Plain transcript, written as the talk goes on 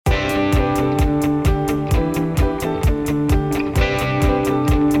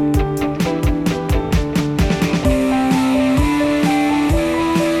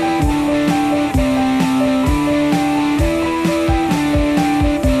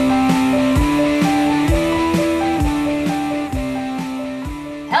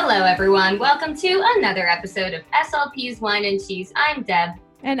everyone. Welcome to another episode of SLP's Wine and Cheese. I'm Deb.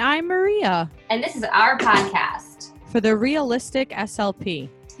 And I'm Maria. And this is our podcast for the realistic SLP,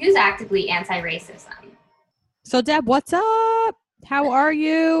 who's actively anti-racism. So, Deb, what's up? How are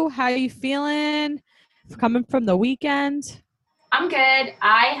you? How are you feeling? Coming from the weekend? I'm good.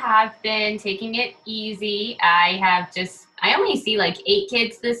 I have been taking it easy. I only see like 8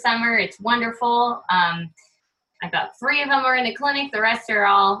 kids this summer. It's wonderful. About 3 of them are in the clinic. The rest are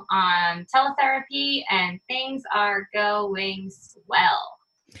all on teletherapy, and things are going swell.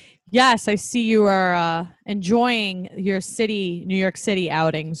 Yes, I see you are enjoying your New York City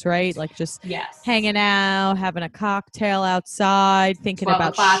outings, right? Like just hanging out, having a cocktail outside, thinking 12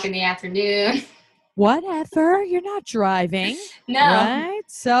 about 12 o'clock in the afternoon. Whatever. You're not driving. No. Right?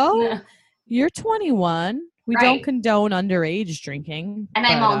 So You're 21. We don't condone underage drinking. And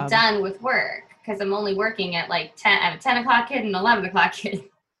I'm all done with work because I'm only working at like 10. I have a 10 o'clock kid and an 11 o'clock kid.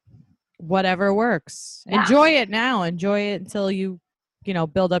 Whatever works. Yeah. Enjoy it now. Enjoy it until you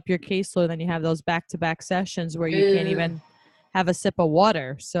build up your caseload. Then you have those back-to-back sessions where you can't even have a sip of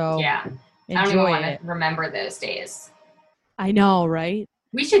water. So enjoy I don't even want to remember those days. I know, right?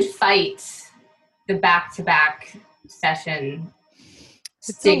 We should fight the back-to-back session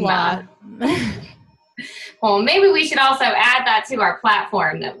stigma. A lot. Well, maybe we should also add that to our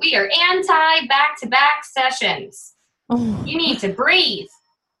platform, that we are anti-back-to-back sessions. Oh. You need to breathe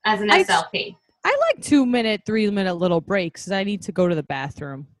as an SLP. I like 2-minute, 3-minute little breaks because I need to go to the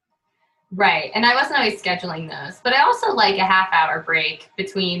bathroom. Right. And I wasn't always scheduling those. But I also like a half-hour break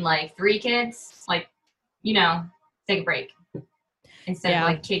between like 3 kids. Like, take a break. Instead of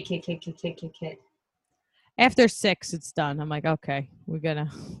like kid. After 6, it's done. I'm like, okay,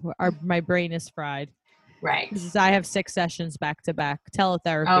 my brain is fried. Right. I have 6 sessions back to back,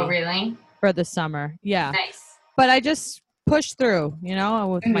 teletherapy. Oh, really? For the summer. Yeah. Nice. But I just push through,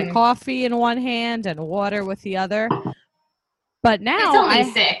 with my coffee in one hand and water with the other. But now it's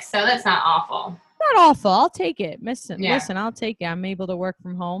only 6, so that's not awful. Not awful. I'll take it. Listen, I'll take it. I'm able to work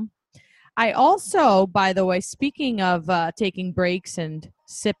from home. I also, by the way, speaking of taking breaks and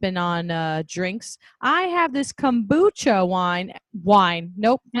sipping on drinks, I have this kombucha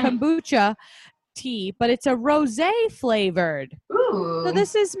kombucha tea, but it's a rosé flavored. Ooh. So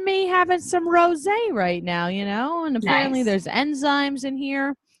this is me having some rosé right now, and apparently there's enzymes in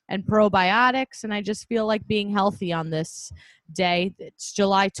here and probiotics, and I just feel like being healthy on this day. It's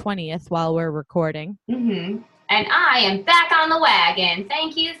July 20th while we're recording. Mm-hmm. And I am back on the wagon.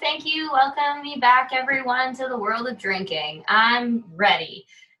 Thank you. Welcome me back, everyone, to the world of drinking. I'm ready.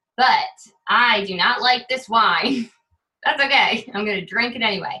 But I do not like this wine. That's okay. I'm going to drink it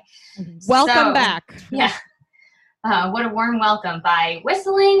anyway. Welcome back. Yeah. What a warm welcome by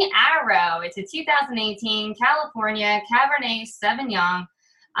Whistling Arrow. It's a 2018 California Cabernet Sauvignon.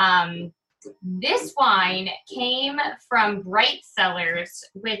 This wine came from Bright Cellars,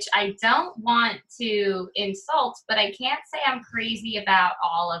 which I don't want to insult, but I can't say I'm crazy about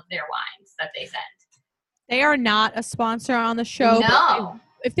all of their wines that they send. They are not a sponsor on the show. No.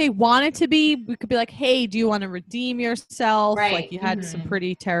 If they wanted to be, we could be like, hey, do you want to redeem yourself? Right. Like you had some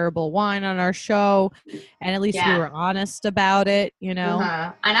pretty terrible wine on our show, and at least we were honest about it, And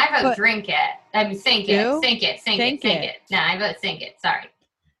I vote drink it. I mean, sink it. No, I vote sink it. Sorry.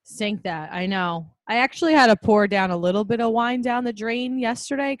 Sink that. I know. I actually had to pour down a little bit of wine down the drain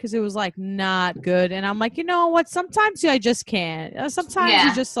yesterday because it was like not good. And I'm like, you know what? Sometimes I just can't. Sometimes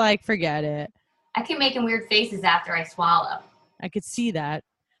you just like forget it. I keep making weird faces after I swallow. I could see that.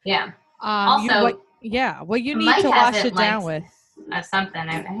 Yeah. Also, you need to wash it down with something.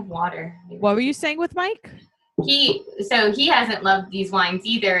 I have water. What were you saying with Mike? He hasn't loved these wines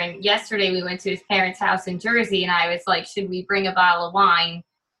either. And yesterday we went to his parents' house in Jersey, and I was like, should we bring a bottle of wine?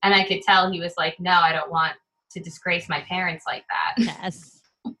 And I could tell he was like, no, I don't want to disgrace my parents like that. Yes.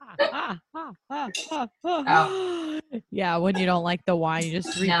 Oh. Yeah, when you don't like the wine, you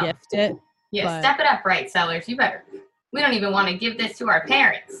just re-gift it. Yeah, step it up, Bright Cellars. You better. We don't even want to give this to our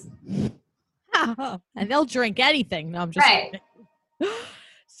parents. And they'll drink anything. No, I'm just right.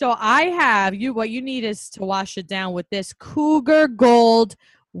 So I have what you need is to wash it down with this Cougar Gold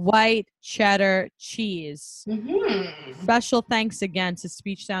white cheddar cheese. Mm-hmm. Special thanks again to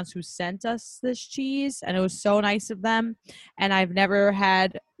Speech Sounds who sent us this cheese, and it was so nice of them. And I've never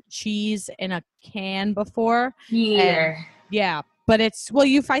had cheese in a can before. Yeah. Yeah. But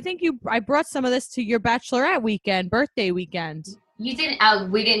I brought some of this to your bachelorette birthday weekend. You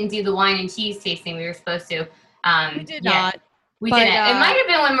didn't, we didn't do the wine and cheese tasting we were supposed to. We did not. We didn't. It might have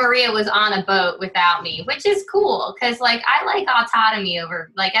been when Maria was on a boat without me, which is cool. Cause I like autonomy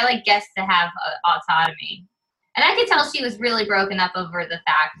I like guests to have autonomy. And I could tell she was really broken up over the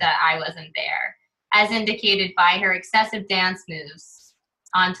fact that I wasn't there, as indicated by her excessive dance moves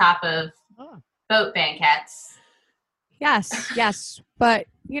on top of boat banquettes. Yes. But,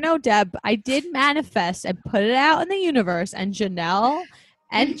 Deb, I did manifest and put it out in the universe, and Janelle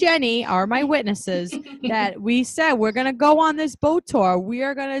and Jenny are my witnesses that we said we're going to go on this boat tour. We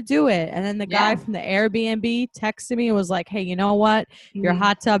are going to do it. And then the guy from the Airbnb texted me and was like, hey, you know what? Your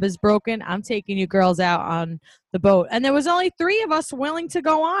hot tub is broken. I'm taking you girls out on the boat. And there was only 3 of us willing to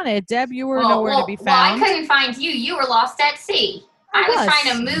go on it. Deb, you were nowhere to be found. Well, I couldn't find you. You were lost at sea. I was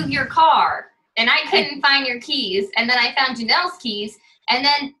trying to move your car, and I couldn't find your keys. And then I found Janelle's keys, and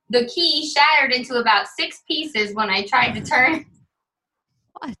then the key shattered into about 6 pieces when I tried to turn.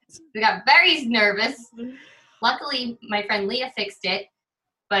 What? I got very nervous. Luckily, my friend Leah fixed it.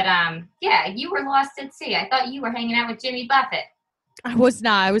 But, you were lost at sea. I thought you were hanging out with Jimmy Buffett. I was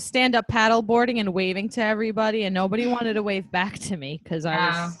not. I was stand-up paddleboarding and waving to everybody, and nobody wanted to wave back to me because I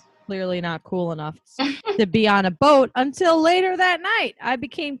was clearly not cool enough to be on a boat until later that night. I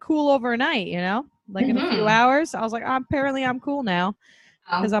became cool overnight, like in a few hours. I was like, apparently I'm cool now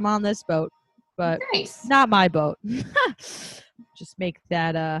because I'm on this boat, but not my boat. Just make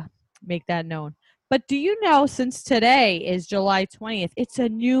that known. But do you know, since today is July 20th, it's a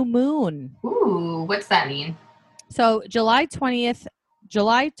new moon. Ooh, what's that mean? So July 20th,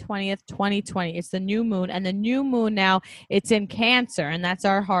 2020. It's the new moon, and the new moon now, it's in Cancer, and that's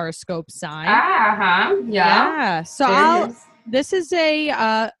our horoscope sign. Yeah. So this is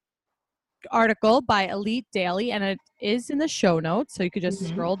a article by Elite Daily, and it is in the show notes, so you could just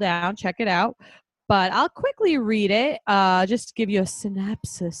scroll down, check it out. But I'll quickly read it, just to give you a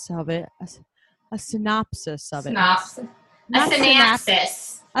synopsis of it. A synopsis of it.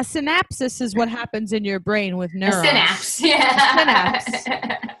 A synapsis is what happens in your brain with neurons. A synapse, yeah. Synapse.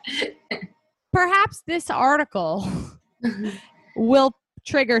 Perhaps this article will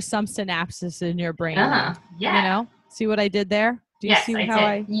trigger some synapses in your brain. Yeah. See what I did there? Do you see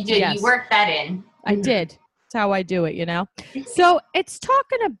how you did. Yes. You worked that in. I did. That's how I do it, So it's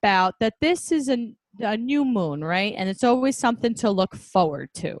talking about that this is a new moon, right? And it's always something to look forward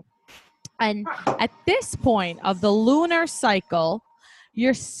to. And at this point of the lunar cycle,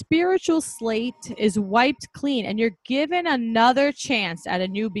 your spiritual slate is wiped clean and you're given another chance at a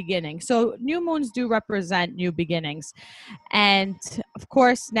new beginning. So new moons do represent new beginnings. And of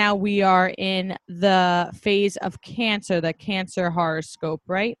course, now we are in the phase of Cancer, the Cancer horoscope,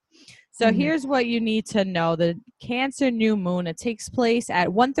 right? So here's what you need to know. The Cancer new moon, it takes place at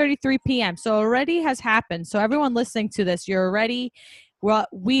 1:33 p.m. So already has happened. So everyone listening to this,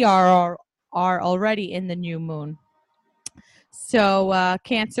 we are already in the new moon. So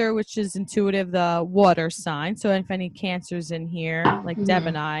Cancer, which is intuitive, the water sign. So if any Cancers in here, like Deb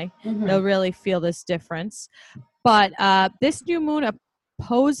and I, they'll really feel this difference. But this new moon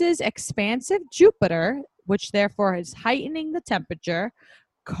opposes expansive Jupiter, which therefore is heightening the temperature,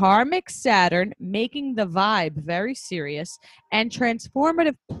 karmic Saturn, making the vibe very serious, and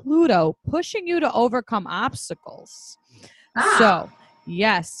transformative Pluto, pushing you to overcome obstacles. So,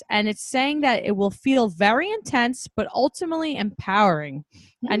 yes, and it's saying that it will feel very intense, but ultimately empowering.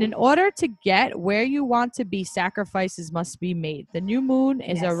 And in order to get where you want to be, sacrifices must be made. The new moon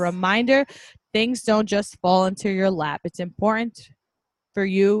is a reminder things don't just fall into your lap. It's important for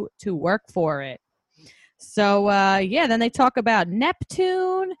you to work for it. So, then they talk about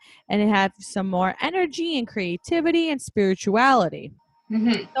Neptune, and it has some more energy and creativity and spirituality. So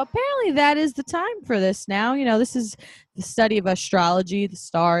apparently that is the time for this now. This is the study of astrology, the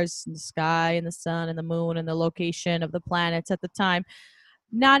stars and the sky and the sun and the moon and the location of the planets at the time.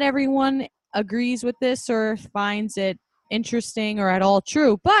 Not everyone agrees with this or finds it interesting or at all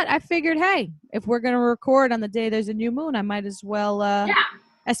true. But I figured, hey, if we're going to record on the day there's a new moon, I might as well,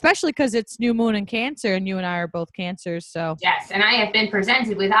 especially because it's new moon in Cancer and you and I are both Cancers. So yes, and I have been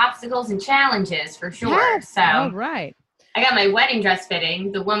presented with obstacles and challenges for sure. Yes. So all right. I got my wedding dress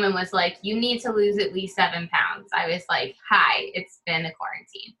fitting. The woman was like, you need to lose at least 7 pounds. I was like, hi, it's been a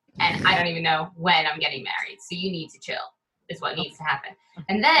quarantine. And I don't even know when I'm getting married. So you need to chill is what needs to happen.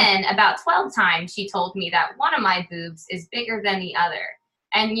 And then about 12 times, she told me that one of my boobs is bigger than the other.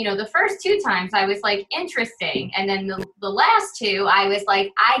 And, the first 2 times I was like, interesting. And then the last 2, I was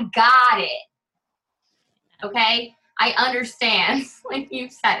like, I got it. Okay? I understand. Like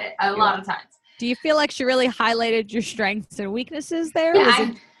you've said it a lot of times. Do you feel like she really highlighted your strengths and weaknesses there?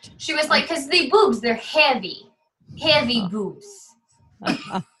 Yeah, she was like, because the boobs, they're heavy boobs.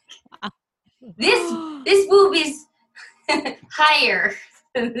 This boob is higher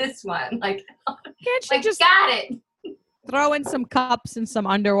than this one. Like, can't she just got it? Throw in some cups and some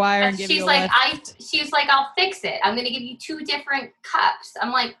underwire and give you a lift. She's like, I'll fix it. I'm going to give you 2 different cups.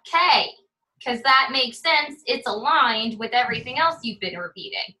 I'm like, okay, because that makes sense. It's aligned with everything else you've been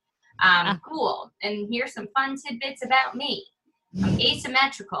repeating. Cool. And here's some fun tidbits about me. I'm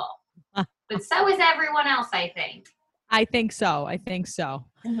asymmetrical, but so is everyone else, I think. I think so.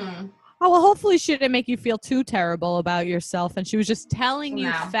 Mm-hmm. Oh, well, hopefully she didn't make you feel too terrible about yourself, and she was just telling you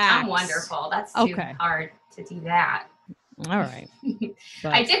facts. I'm wonderful. That's too hard to do that. All right.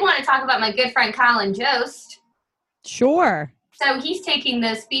 I did want to talk about my good friend Colin Jost. Sure. So he's taking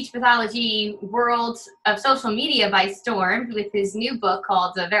the speech pathology world of social media by storm with his new book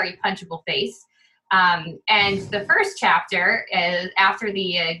called A Very Punchable Face. And the first chapter, is after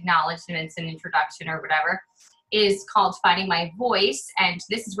the acknowledgments and introduction or whatever, is called Finding My Voice. And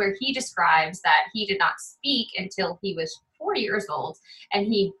this is where he describes that he did not speak until he was 4 years old. And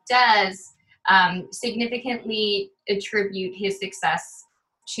he does significantly attribute his success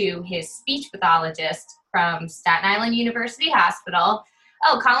to his speech pathologist from Staten Island University Hospital.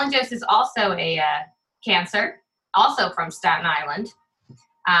 Oh, Colin Jost is also a cancer, also from Staten Island.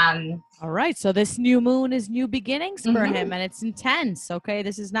 All right. So this new moon is new beginnings for him, and it's intense. Okay.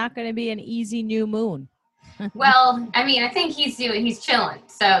 This is not going to be an easy new moon. Well, I mean, I think he's chilling.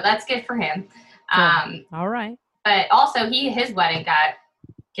 So that's good for him. All right. But also his wedding got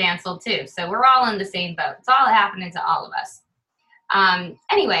canceled too. So we're all in the same boat. It's all happening to all of us.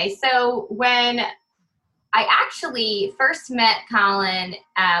 Anyway, so when I actually first met Colin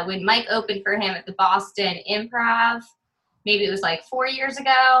when Mike opened for him at the Boston Improv, maybe it was like 4 years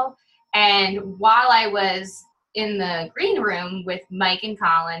ago. And while I was in the green room with Mike and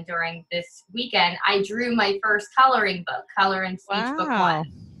Colin during this weekend, I drew my first coloring book, Color and Speech Book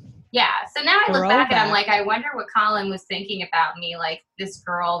 1. Yeah, so now I look back and I'm like, I wonder what Colin was thinking about me, like this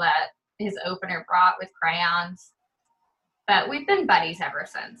girl that his opener brought with crayons. But we've been buddies ever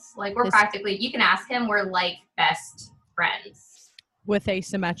since. Like, we're practically, you can ask him, we're like best friends. With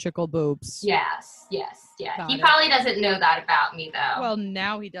asymmetrical boobs. Yes. He probably doesn't know that about me, though. Well,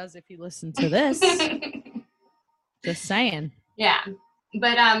 now he does if he listens to this. Just saying. Yeah.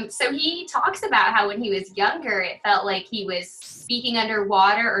 But so he talks about how when he was younger, it felt like he was speaking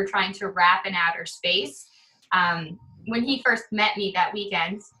underwater or trying to rap in outer space. When he first met me that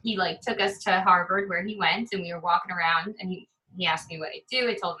weekend, he took us to Harvard where he went, and we were walking around, and he asked me what I do.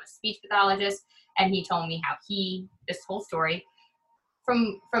 I told him I'm a speech pathologist, and he told me how this whole story.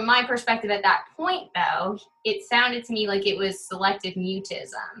 From my perspective at that point, though, it sounded to me like it was selective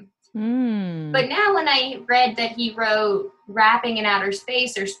mutism. But now when I read that he wrote rapping in outer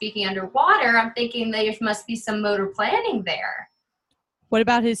space or speaking underwater, I'm thinking there must be some motor planning there. What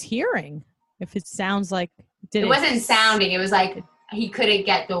about his hearing? If it sounds like... It wasn't sounding. It was like he couldn't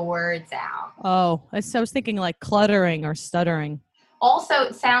get the words out. Oh, so I was thinking like cluttering or stuttering. Also,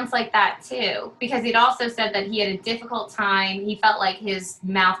 it sounds like that too, because it also said that he had a difficult time. He felt like his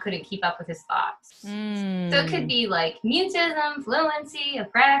mouth couldn't keep up with his thoughts. So it could be like mutism, fluency,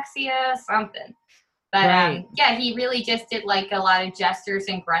 apraxia, something. But yeah, he really just did like a lot of gestures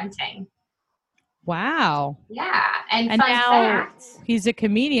and grunting. Wow. Yeah. And fun now fact, he's a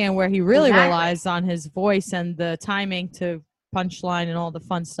comedian where he really relies on his voice and the timing to punchline and all the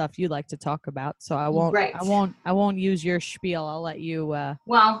fun stuff you like to talk about. So I won't use your spiel. I'll let you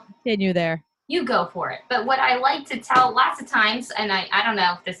continue there. You go for it. But what I like to tell lots of times, and I don't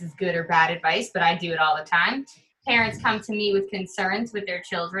know if this is good or bad advice, but I do it all the time. Parents come to me with concerns with their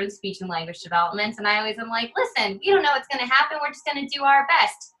children's speech and language development, and I always am like, listen, we don't know what's going to happen. We're just going to do our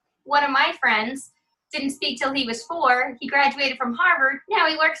best. One of my friends didn't speak till he was 4. He graduated from Harvard. Now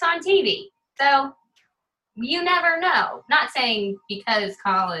he works on TV. So you never know. Not saying because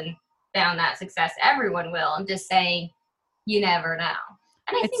Colin found that success, everyone will. I'm just saying you never know.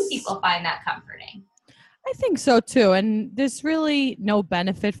 And I think people find that comforting. I think so too. And there's really no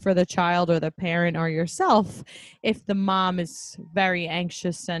benefit for the child or the parent or yourself if the mom is very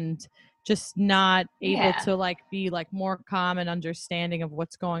anxious and just not able to be more calm and understanding of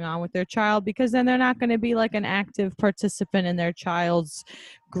what's going on with their child, because then they're not going to be like an active participant in their child's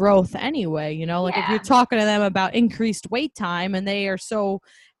growth anyway. If you're talking to them about increased wait time and they are so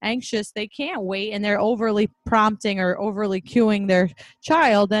anxious they can't wait and they're overly prompting or overly cueing their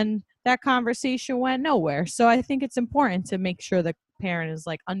child, then that conversation went nowhere. So I think it's important to make sure the parent is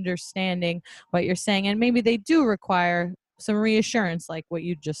them what you're saying, and maybe they do require some reassurance like what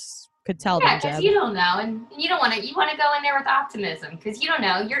you just could tell them. Yeah, because you don't know, and you want to go in there with optimism, because you don't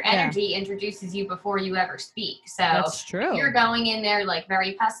know. Your energy introduces you before you ever speak. So that's true. If you're going in there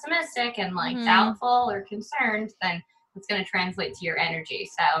very pessimistic and doubtful or concerned, then it's going to translate to your energy.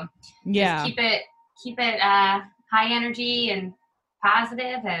 So just keep it high energy and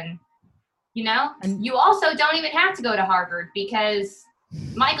positive, and you also don't even have to go to Harvard, because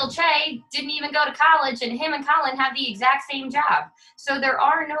Michael Che didn't even go to college, and him and Colin have the exact same job. So there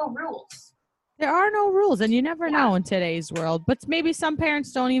are no rules. There are no rules, and you never know in today's world. But maybe some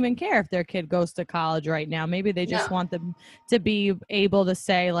parents don't even care if their kid goes to college right now. Maybe they just want them to be able to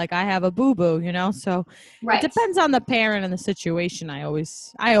say, like, I have a boo-boo, So it depends on the parent and the situation. I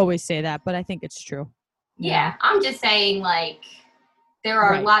always say that, but I think it's true. Yeah, I'm just saying, like, there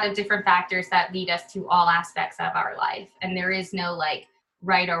are a lot of different factors that lead us to all aspects of our life, and there is no, like,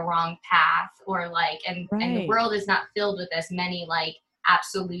 right or wrong path, or like, and the world is not filled with as many, like,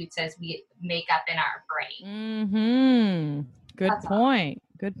 absolutes as we make up in our brain. Good point.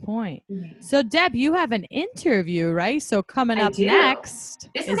 Good point. So, Deb, you have an interview, right? So coming up next,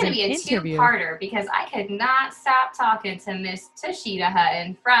 this is going to be a two-parter, because I could not stop talking to Miss Tashita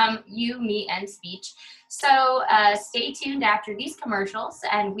Hutton from You, Me, and Speech. So stay tuned after these commercials,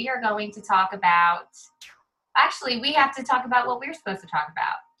 and we are going to talk about. Actually, we have to talk about what we're supposed to talk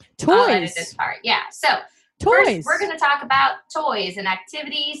about. Toys. This part, yeah. So. Toys. First, we're going to talk about toys and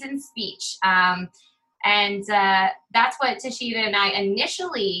activities and speech. And that's what Tashita and I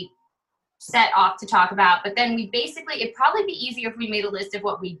initially set off to talk about. But then it'd probably be easier if we made a list of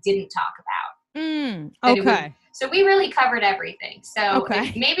what we didn't talk about. Okay. So we really covered everything. So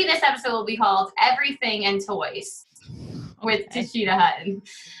maybe this episode will be called Everything and Toys with Tashita Hutton.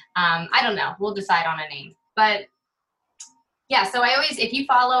 I don't know. We'll decide on a name. But yeah, so if you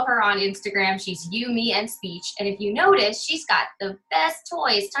follow her on Instagram, she's You, Me, and Speech. And if you notice, she's got the best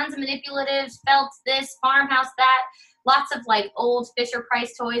toys, tons of manipulatives, felts, this, farmhouse, that, lots of like old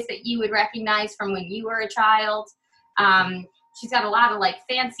Fisher-Price toys that you would recognize from when you were a child. She's got a lot of like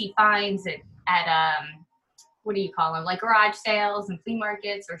fancy finds at what do you call them? Like garage sales and flea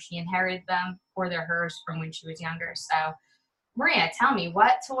markets, or she inherited them, or they're hers from when she was younger. So Maria, tell me,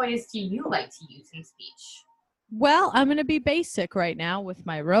 what toys do you like to use in Speech? Well, I'm going to be basic right now with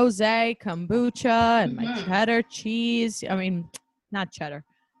my rosé, kombucha, and my cheddar cheese. I mean, not cheddar.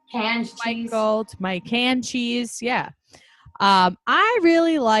 Canned cheese. My canned cheese. Yeah. I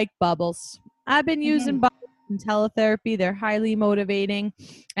really like bubbles. I've been using bubbles in teletherapy. They're highly motivating.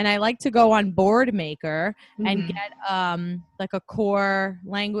 And I like to go on Board Maker and get like a core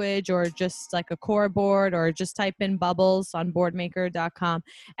language, or just like a core board, or just type in bubbles on boardmaker.com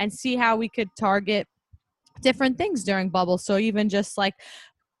and see how we could target different things during bubbles. So even just like,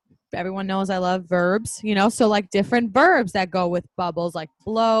 everyone knows I love verbs, so like different verbs that go with bubbles, like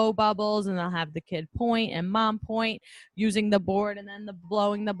blow bubbles, and I'll have the kid point and mom point using the board, and then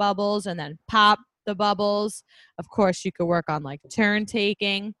blowing the bubbles, and then pop the bubbles. Of course, you could work on like turn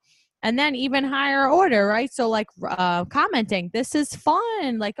taking, and then even higher order, right? So like commenting, this is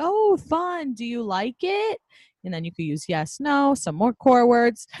fun, like, oh, fun, do you like it? And then you could use yes, no, some more core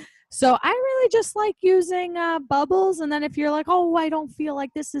words. So I really just like using bubbles. And then if you're like, oh, I don't feel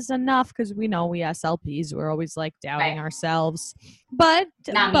like this is enough, because we know we SLPs, we're always like doubting ourselves. But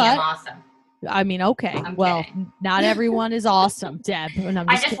I'm awesome. I mean, okay. Not everyone is awesome, Deb.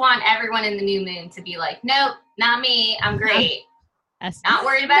 I just want everyone in the new moon to be like, nope, not me. I'm great. Not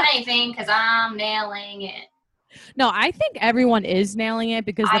worried about anything, because I'm nailing it. No, I think everyone is nailing it,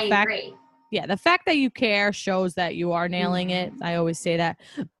 because I agree. Yeah, the fact that you care shows that you are nailing it. I always say that.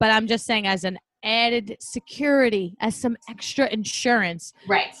 But I'm just saying, as an added security, as some extra insurance,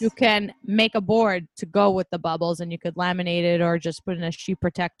 you can make a board to go with the bubbles, and you could laminate it or just put in a sheet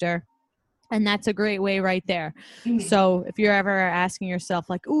protector. And that's a great way right there. So if you're ever asking yourself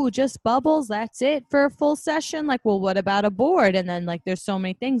like, ooh, just bubbles, that's it for a full session? Like, well, what about a board? And then like, there's so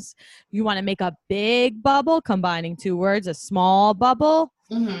many things. You want to make a big bubble, combining two words, a small bubble.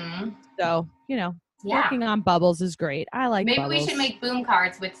 So, working on bubbles is great. I like bubbles. Maybe we should make boom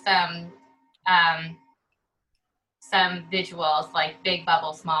cards with some visuals, like big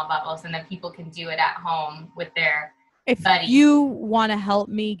bubbles, small bubbles, and then people can do it at home with their buddies. You want to help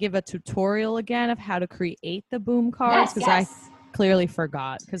me give a tutorial again of how to create the boom cards, because I clearly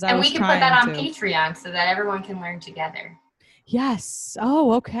forgot. And we can put that on Patreon so that everyone can learn together. Yes.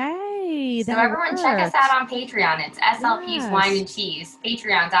 Oh, okay. So everyone check us out on Patreon. It's SLP's Wine and Cheese.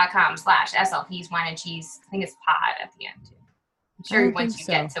 Patreon.com/SLP's Wine and Cheese. I think it's pod at the end too. I'm sure once you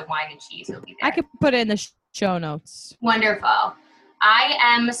get to Wine and Cheese, it'll be there. I could put it in the show notes. Wonderful. I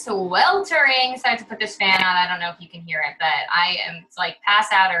am sweltering. So I have to put this fan on. I don't know if you can hear it, but I am like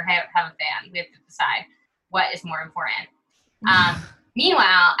pass out or have a fan. We have to decide what is more important.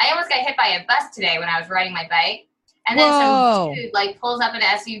 Meanwhile, I almost got hit by a bus today when I was riding my bike. And then some dude like pulls up in an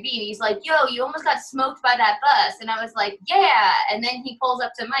SUV and he's like, yo, you almost got smoked by that bus. And I was like, yeah. And then he pulls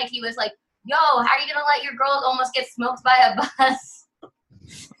up to Mike. He was like, yo, how are you gonna let your girl almost get smoked by a bus?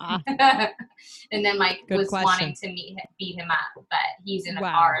 And then Mike wanting to beat him up, but he's in a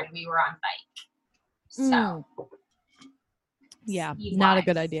car and we were on bike. So yeah, not a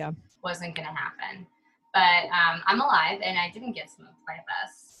good idea. Wasn't gonna happen. But I'm alive and I didn't get smoked by a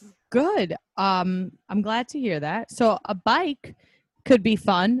bus. Good. I'm glad to hear that. So a bike could be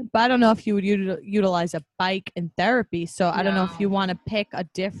fun, but I don't know if you would utilize a bike in therapy. So I don't know if you want to pick a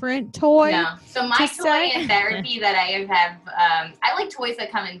different toy. No. So my toy in therapy that I have, I like toys that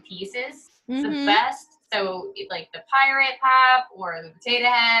come in pieces. The best. So like the pirate pop or the potato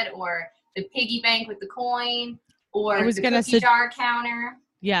head or the piggy bank with the coin or the cookie jar counter.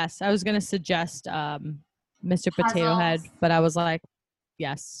 Yes, I was going to suggest Mr. Potato Head, but I was like,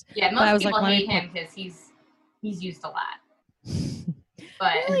 yes. Yeah, most people hate him because he's used a lot.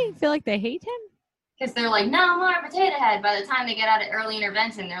 But really? You feel like they hate him? Because they're like, no more Potato Head. By the time they get out of early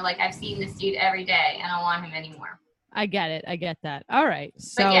intervention, they're like, I've seen this dude every day. I don't want him anymore. I get it. I get that. All right.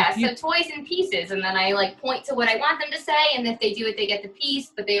 So but yeah, so toys in pieces. And then I like point to what I want them to say. And if they do it, they get the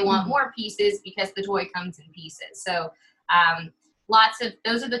piece. But they want more pieces because the toy comes in pieces. So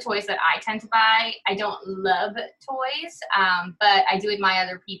those are the toys that I tend to buy. I don't love toys, but I do admire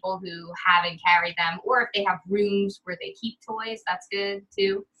other people who have and carry them, or if they have rooms where they keep toys, that's good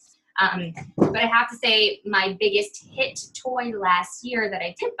too. But I have to say my biggest hit toy last year that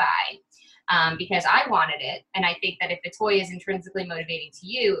I did buy, because I wanted it, and I think that if the toy is intrinsically motivating to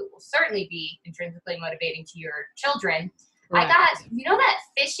you, it will certainly be intrinsically motivating to your children. Right. I got, that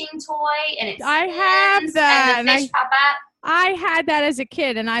fishing toy, and I have that, and the fish pop up. I had that as a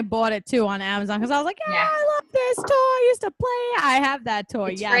kid, and I bought it too on Amazon because I was like, I love this toy. I used to play. I have that toy.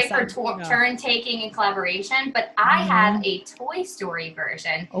 It's great for turn taking and collaboration, but I have a Toy Story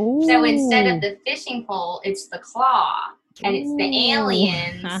version. Ooh. So instead of the fishing pole, it's the claw, and it's the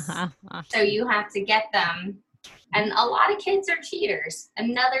aliens. So you have to get them. And a lot of kids are cheaters.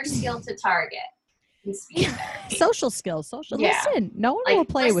 Another skill to target. Social skills. Listen, no one will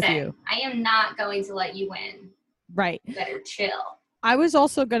play with you. I am not going to let you win. Right. You better chill. I was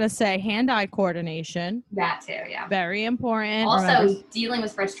also going to say hand-eye coordination. That too, yeah. Very important. Also, dealing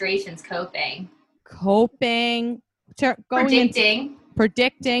with frustrations, coping. Predicting.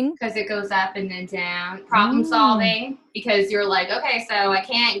 Because it goes up and then down. Problem solving. Because you're like, okay, so I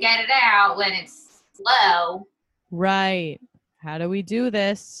can't get it out when it's low. Right. How do we do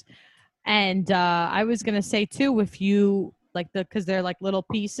this? And I was going to say, too, if you... because they're like little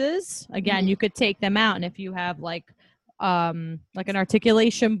pieces. Again, you could take them out, and if you have like an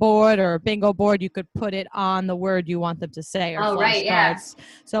articulation board or a bingo board, you could put it on the word you want them to say. Or flashcards. Yeah.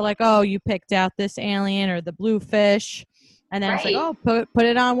 So like, you picked out this alien or the blue fish, and then it's like, put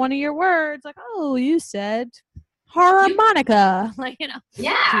it on one of your words. Like, you said harmonica.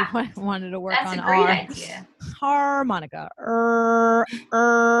 Yeah. You wanted to work on R. That's a great idea. Harmonica.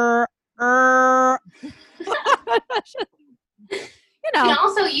 You can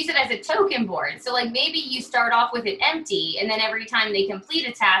also use it as a token board. So like maybe you start off with it empty, and then every time they complete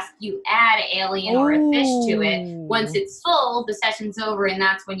a task, you add an alien or a fish to it. Once it's full, the session's over, and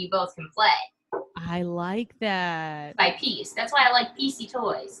that's when you both can play. I like that. By piece. That's why I like PC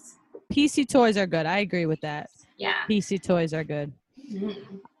toys. PC toys are good. I agree with that. Yeah. PC toys are good.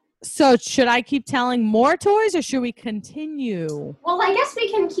 Mm-hmm. So should I keep telling more toys, or should we continue? Well, I guess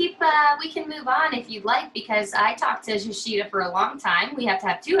we can we can move on if you'd like, because I talked to Yoshida for a long time. We have to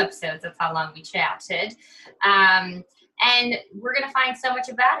have 2 episodes. That's how long we chatted. And we're going to find so much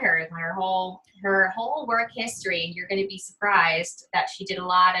about her, her whole work history. And you're going to be surprised that she did a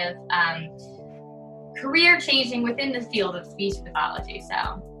lot of career changing within the field of speech pathology.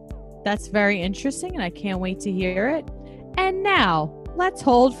 So that's very interesting, and I can't wait to hear it. And now, let's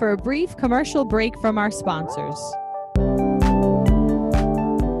hold for a brief commercial break from our sponsors.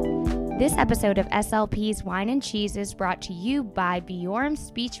 This episode of SLP's Wine and Cheese is brought to you by Bjorm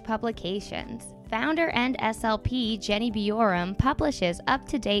Speech Publications. Founder and SLP Jenny Bjorm publishes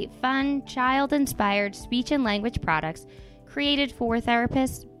up-to-date, fun, child-inspired speech and language products created for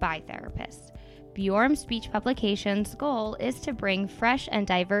therapists by therapists. Bjorm Speech Publications' goal is to bring fresh and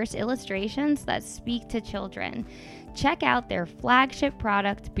diverse illustrations that speak to children. Check out their flagship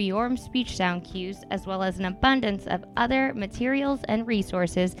product, Bjorm Speech Sound Cues, as well as an abundance of other materials and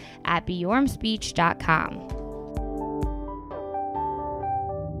resources at bjormspeech.com.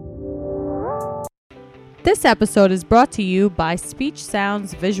 This episode is brought to you by Speech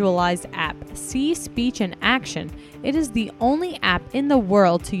Sounds Visualized app. See speech in action. It is the only app in the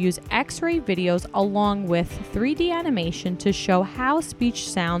world to use X-ray videos along with 3D animation to show how speech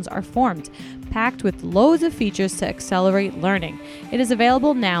sounds are formed, packed with loads of features to accelerate learning. It is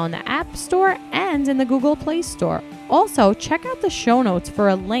available now in the App Store and in the Google Play Store. Also, check out the show notes for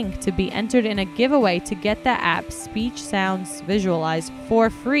a link to be entered in a giveaway to get the app Speech Sounds Visualized for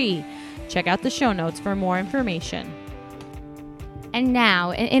free. Check out the show notes for more information. And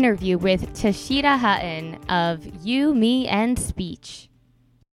now, an interview with Tashita Hutton of You, Me, and Speech.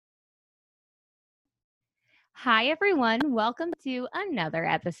 Hi, everyone. Welcome to another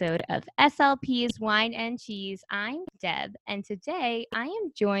episode of SLP's Wine and Cheese. I'm Deb, and today I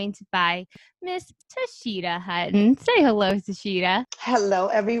am joined by Miss Tashita Hutton. Say hello, Tashita. Hello,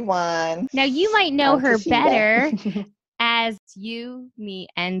 everyone. Now, you might know her Tashita. better as You, Me,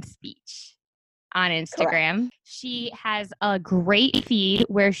 and Speech on Instagram. Correct. She has a great feed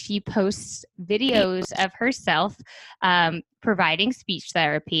where she posts videos of herself providing speech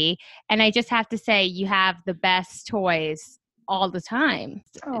therapy. And I just have to say, you have the best toys all the time,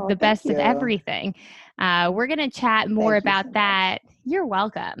 the best of everything. We're going to chat more about that. You're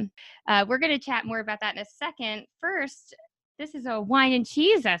welcome. We're going to chat more about that in a second. First, this is a wine and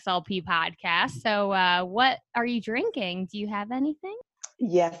cheese SLP podcast. So what are you drinking? Do you have anything?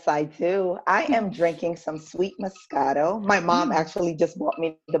 Yes, I do. I am drinking some sweet Moscato. My mom actually just bought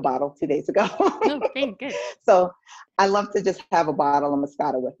me the bottle 2 days ago. Oh, very good. So I love to just have a bottle of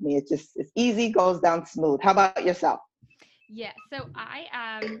Moscato with me. It's easy, goes down smooth. How about yourself? Yeah, so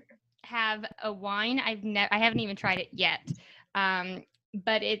I have a wine. I haven't even tried it yet,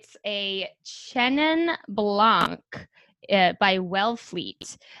 but it's a Chenin Blanc by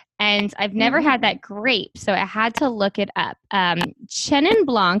Wellfleet. And I've never had that grape, so I had to look it up. Chenin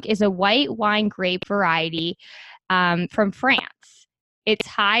Blanc is a white wine grape variety from France. Its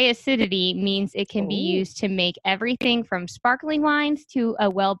high acidity means it can be used to make everything from sparkling wines to a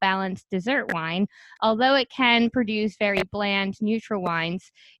well-balanced dessert wine, although it can produce very bland, neutral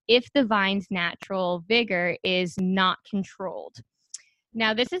wines if the vine's natural vigor is not controlled.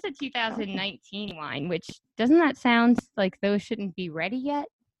 Now, this is a 2019 wine, which doesn't that sound like those shouldn't be ready yet?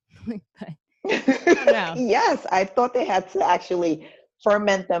 But I don't know. Yes, I thought they had to actually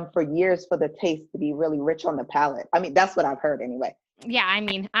ferment them for years for the taste to be really rich on the palate. I mean, that's what I've heard anyway. Yeah, I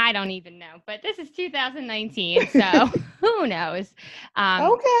mean, I don't even know, but this is 2019, so who knows?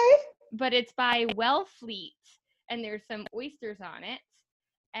 Okay. But it's by Wellfleet, and there's some oysters on it.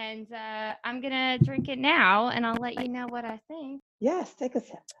 And I'm going to drink it now, and I'll let you know what I think. Yes, take a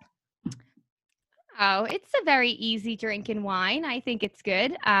sip. Oh, it's a very easy drinking wine. I think it's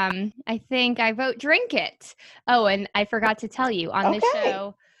good. I think I vote drink it. Oh, and I forgot to tell you, on this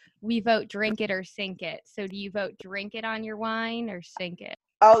show, we vote drink it or sink it. So do you vote drink it on your wine or sink it?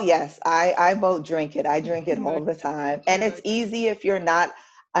 Oh, yes. I vote drink it. I drink it all the time. And it's easy if you're not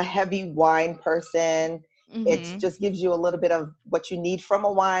a heavy wine person. Mm-hmm. It just gives you a little bit of what you need from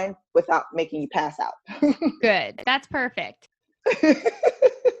a wine without making you pass out. Good. That's perfect.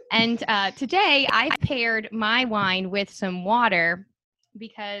 And today I paired my wine with some water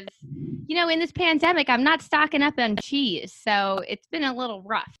because, you know, in this pandemic, I'm not stocking up on cheese. So it's been a little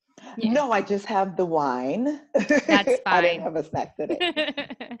rough. Yeah. No, I just have the wine. That's fine. I didn't have a snack today.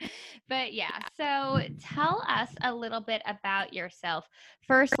 But yeah, so tell us a little bit about yourself.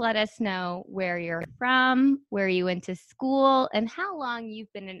 First, let us know where you're from, where you went to school, and how long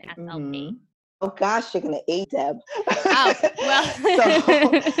you've been in SLP. Mm-hmm. Oh gosh, you're gonna eat, Deb. Oh, well.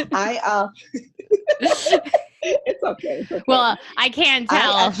 So I it's okay. Well, I can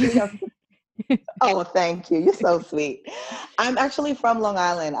tell. Oh, thank you. You're so sweet. I'm actually from Long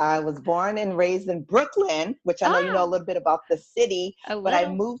Island. I was born and raised in Brooklyn, which I know you know a little bit about the city, but I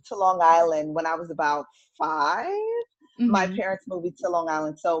moved to Long Island when I was about 5. Mm-hmm. My parents moved me to Long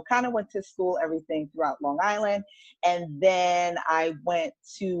Island, so kind of went to school, everything throughout Long Island. And then I went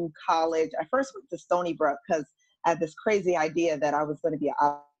to college. I first went to Stony Brook because I had this crazy idea that I was going to be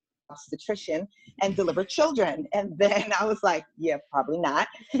an obstetrician and deliver children. And then I was like, yeah, probably not.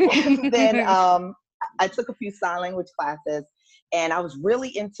 And then I took a few sign language classes and I was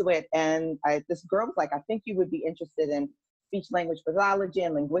really into it. And this girl was like, I think you would be interested in speech language pathology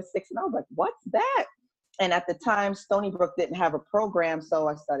and linguistics. And I was like, what's that? And at the time, Stony Brook didn't have a program. So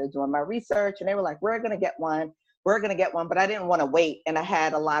I started doing my research and they were like, we're going to get one. But I didn't want to wait. And I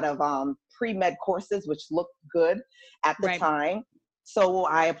had a lot of pre-med courses, which looked good at the time. So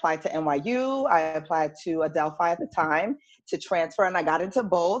I applied to NYU. I applied to Adelphi at the time to transfer, and I got into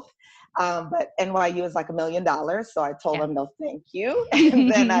both. But NYU is like $1 million. So I told them, no, thank you.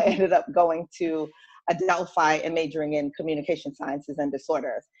 And then I ended up going to Adelphi and majoring in communication sciences and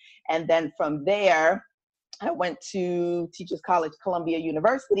disorders. And then from there, I went to Teachers College, Columbia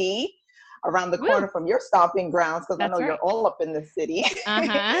University, around the corner from your stomping grounds, because I know you're all up in the city.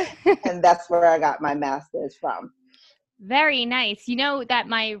 And that's where I got my master's from. Very nice. You know that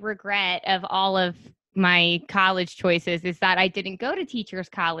my regret of all of my college choices is that I didn't go to Teachers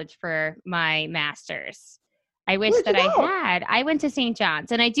College for my master's. I wish that I had. I went to St.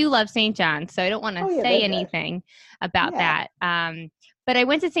 John's, and I do love St. John's, so I don't want to say anything about that. But I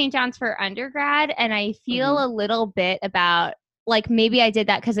went to St. John's for undergrad, and I feel a little bit about, like, maybe I did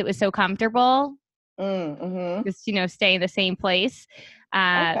that because it was so comfortable. Just, stay in the same place.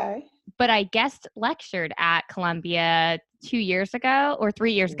 But I guest lectured at Columbia 2 years ago or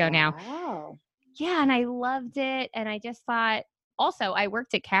 3 years ago now. Wow. Yeah, and I loved it. And I just thought, also, I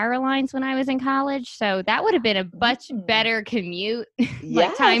worked at Caroline's when I was in college, so that would have been a much better commute,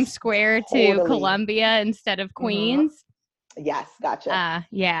 like Times Square to Columbia instead of Queens. Yes, gotcha.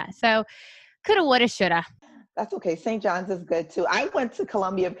 Yeah, so coulda, woulda, shoulda. That's okay. St. John's is good too. I went to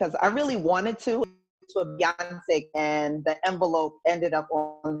Columbia because I really wanted to a Beyonce, and the envelope ended up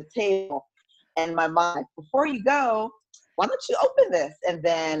on the table. And my mom, before you go, why don't you open this? And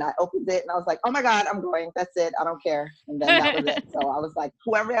then I opened it and I was like, oh my God, I'm going. That's it. I don't care. And then that was it. So I was like,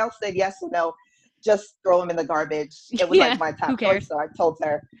 whoever else said yes or no, just throw them in the garbage. It was like my top choice. So I told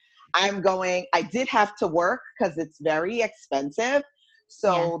her, I'm going. I did have to work because it's very expensive.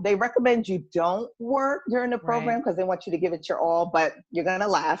 So they recommend you don't work during the program because they want you to give it your all, but you're going to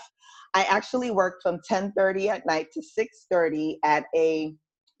laugh. I actually worked from 10:30 at night to 6:30 at a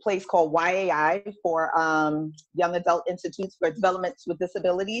place called YAI for Young Adult Institutes for Development with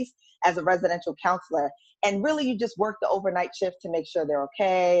Disabilities as a residential counselor. And really, you just work the overnight shift to make sure they're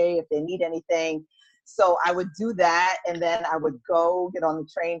okay, if they need anything. So I would do that, and then I would go get on the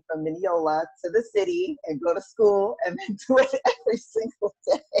train from Mineola to the city and go to school and then do it every single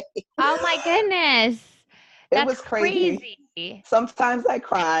day. Oh my goodness. It was crazy. Sometimes I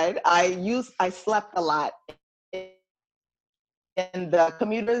cried. I slept a lot. And the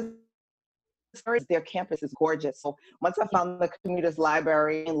commuters, their campus is gorgeous. So once I found the commuters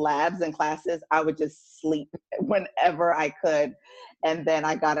library and labs and classes, I would just sleep whenever I could. And then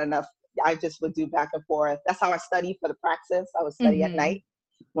I got enough. I just would do back and forth. That's how I study for the praxis. I would study at night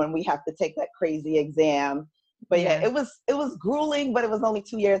when we have to take that crazy exam. But it was grueling, but it was only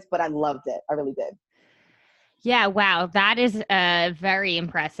 2 years, but I loved it. I really did. Yeah. Wow. That is very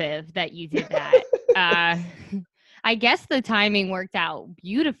impressive that you did that. I guess the timing worked out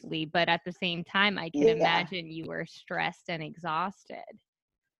beautifully, but at the same time, I can imagine you were stressed and exhausted.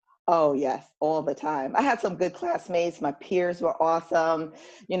 Oh, yes, all the time. I had some good classmates. My peers were awesome.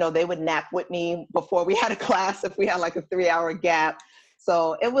 They would nap with me before we had a class if we had like a 3-hour gap.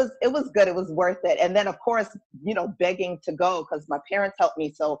 So it was good. It was worth it. And then, of course, begging to go because my parents helped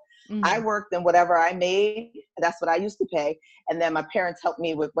me. So I worked in whatever I made. That's what I used to pay. And then my parents helped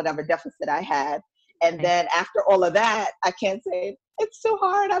me with whatever deficit I had. And then after all of that, I can't say, it's too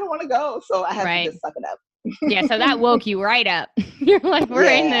hard. I don't want to go. So I had to just suck it up. Yeah, so that woke you right up. You're like, we're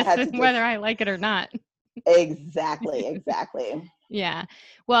in this whether I like it or not. Exactly. Yeah.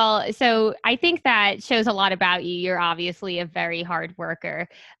 Well, so I think that shows a lot about you. You're obviously a very hard worker.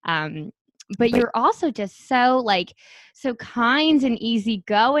 But you're also just so kind and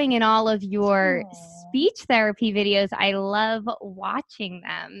easygoing in all of your speech therapy videos. I love watching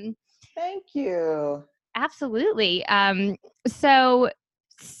them. Thank you. Absolutely. So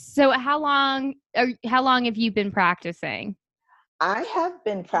how long have you been practicing? I have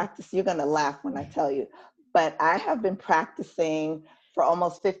been practicing. You're going to laugh when I tell you, but I have been practicing for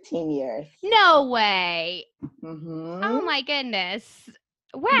almost 15 years. No way. Mm-hmm. Oh my goodness.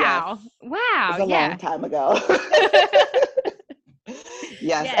 Wow. Yes. Wow. It was a long time ago.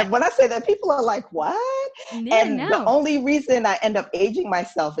 Yes. And when I say that, people are like, what? The only reason I end up aging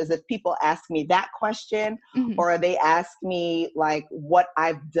myself is if people ask me that question or they ask me like what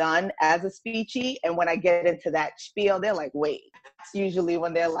I've done as a speechy. And when I get into that spiel, they're like, wait. That's usually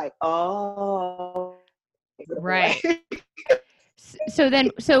when they're like, oh. Right. So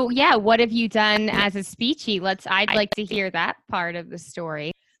what have you done as a speechy? I'd like to hear that part of the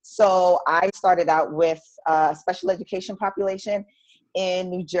story. So I started out with a special education population in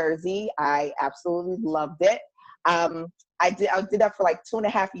New Jersey. I absolutely loved it. I did that for like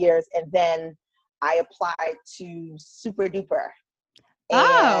 2.5 years, and then I applied to Super Duper.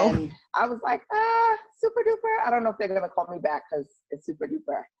 And I was like, Super Duper? I don't know if they're going to call me back because it's Super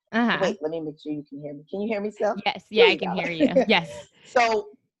Duper. Wait, let me make sure you can hear me. Can you hear me still? Yes. Yeah, I can hear you. Yes. So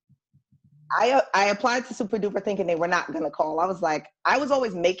I applied to Super Duper thinking they were not going to call. I was like, I was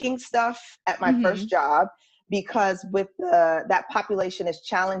always making stuff at my first job because with that population is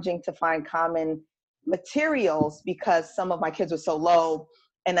challenging to find common materials because some of my kids were so low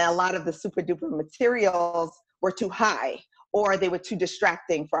and a lot of the Super Duper materials were too high or they were too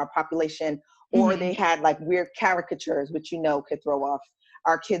distracting for our population or they had like weird caricatures, which could throw off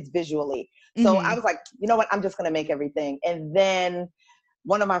our kids visually. So I was like, you know what, I'm just going to make everything. And then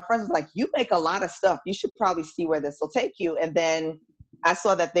one of my friends was like, you make a lot of stuff. You should probably see where this will take you. And then I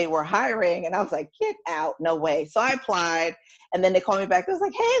saw that they were hiring and I was like, get out, no way. So I applied and then they called me back. It was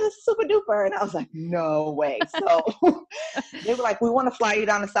like, hey, this is Super Duper. And I was like, no way. So they were like, we want to fly you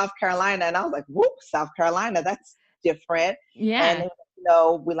down to South Carolina. And I was like, whoop, South Carolina, that's different. Yeah. And they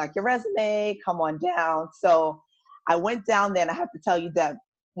were like, we like your resume, come on down. So I went down there and I have to tell you that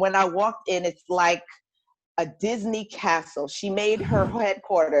when I walked in, it's like a Disney castle. She made her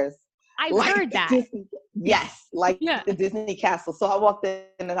headquarters. I've heard that. Yes, like the Disney castle. So I walked in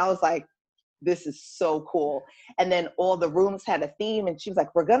and I was like, this is so cool. And then all the rooms had a theme and she was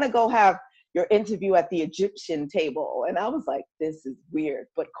like, we're going to go have your interview at the Egyptian table. And I was like, this is weird,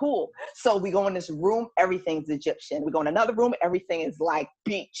 but cool. So we go in this room, everything's Egyptian. We go in another room, everything is like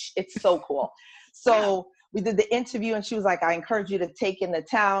beach. It's so cool. So we did the interview and she was like, I encourage you to take in the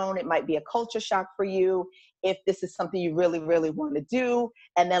town. It might be a culture shock for you if this is something you really, really want to do.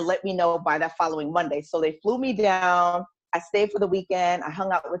 And then let me know by that following Monday. So they flew me down. I stayed for the weekend. I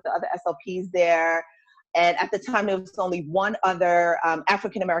hung out with the other SLPs there. And at the time, there was only one other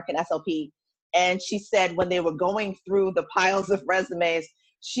African-American SLP. And she said when they were going through the piles of resumes,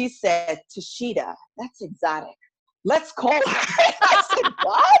 she said, Tashida, that's exotic. Let's call her. I said,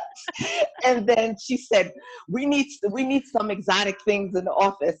 what? And then she said, we need some exotic things in the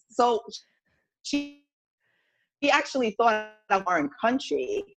office. So she actually thought I was in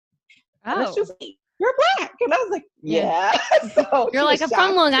country. Oh. And she was like, you're Black. And I was like, yeah. So you're like, I'm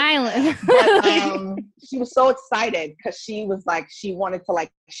from Long Island. But, she was so excited because she was like, she wanted to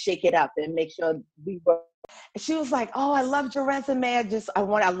like shake it up and make sure we were. She was like, oh, I loved your resume.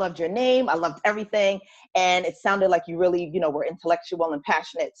 I loved your name. I loved everything. And it sounded like you really, were intellectual and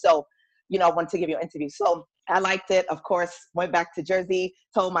passionate. So, I wanted to give you an interview. So I liked it. Of course, went back to Jersey,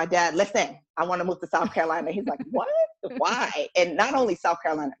 told my dad, listen, I want to move to South Carolina. He's like, what? Why? And not only South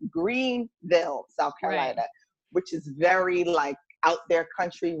Carolina, Greenville, South Carolina, right, which is very like out there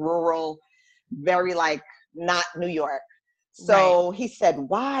country, rural, very like not New York. So right, he said,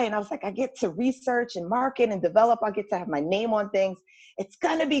 why? And I was like, I get to research and market and develop. I get to have my name on things. It's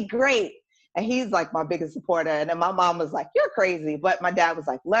going to be great. And he's like my biggest supporter. And then my mom was like, you're crazy. But my dad was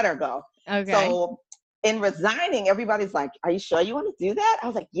like, let her go. Okay. So in resigning, everybody's like, are you sure you want to do that? I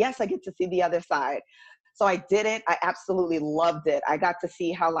was like, yes, I get to see the other side. So I did it. I absolutely loved it. I got to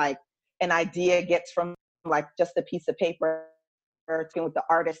see how like an idea gets from like just a piece of paper to with the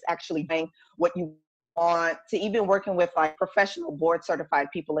artist actually doing what you want, to even working with like professional board certified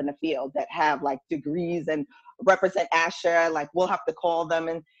people in the field that have like degrees and represent ASHA. Like we'll have to call them,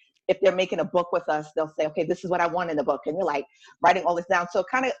 and if they're making a book with us, they'll say, okay, this is what I want in the book. And you're like writing all this down. So it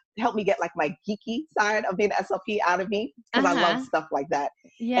kind of helped me get like my geeky side of being an SLP out of me because I love stuff like that.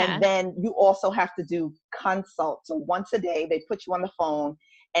 Yeah. And then you also have to do consults. So once a day, they put you on the phone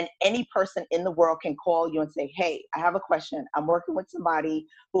and any person in the world can call you and say, hey, I have a question. I'm working with somebody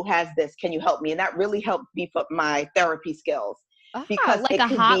who has this. Can you help me? And that really helped beef up my therapy skills. Because like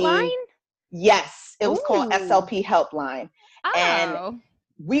a hotline? Yes. It was called SLP Helpline. Oh. And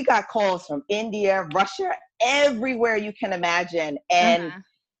we got calls from India, Russia, everywhere you can imagine. And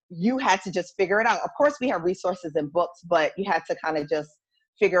you had to just figure it out. Of course, we have resources and books, but you had to kind of just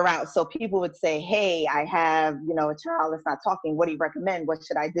figure out. So people would say, hey, I have, a child that's not talking. What do you recommend? What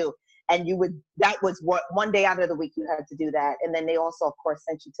should I do? And that was what one day out of the week you had to do that. And then they also, of course,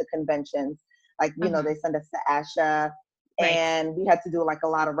 sent you to conventions. Like, they send us to ASHA, and we had to do like a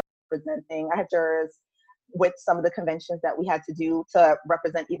lot of representing. I had jurors with some of the conventions that we had to do to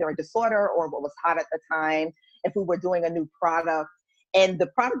represent either a disorder or what was hot at the time. If we were doing a new product, and the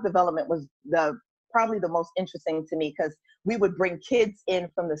product development was probably the most interesting to me because we would bring kids in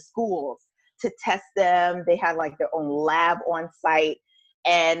from the schools to test them. They had like their own lab on site,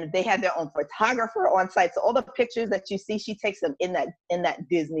 and they had their own photographer on site. So all the pictures that you see, she takes them in that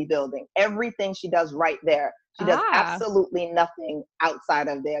Disney building. Everything she does right there. She does absolutely nothing outside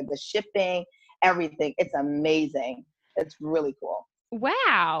of there. The shipping, everything. It's amazing. It's really cool.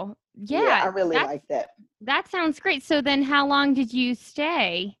 Wow. Yeah, I really liked it. That sounds great. So then how long did you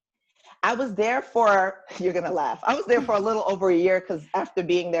stay? I was there you're going to laugh. I was there for a little over a year because after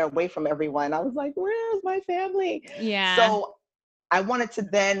being there away from everyone, I was like, where's my family? Yeah. So I wanted to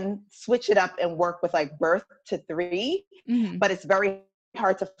then switch it up and work with like birth to 3, but it's very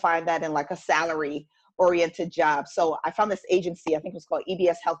hard to find that in like a salary oriented job. So I found this agency, I think it was called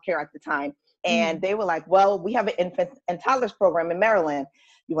EBS Healthcare at the time. And they were like, well, we have an infant and toddlers program in Maryland.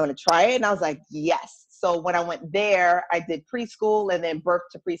 You want to try it? And I was like, yes. So when I went there, I did preschool and then birth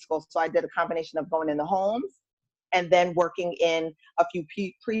to preschool. So I did a combination of going in the homes and then working in a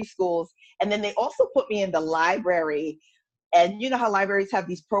few preschools. And then they also put me in the library. And you know how libraries have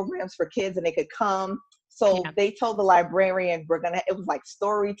these programs for kids and they could come. So they told the librarian, it was like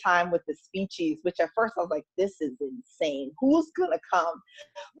story time with the speechies, which at first I was like, this is insane. Who's going to come?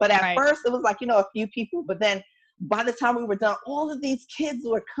 But at first it was like, a few people. But then by the time we were done, all of these kids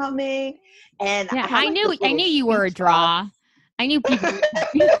were coming. And I knew you were a draw. I knew people.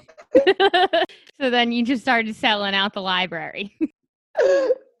 So then you just started selling out the library.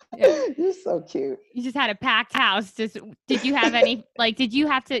 Yeah. You're so cute. You just had a packed house. Did you have any, did you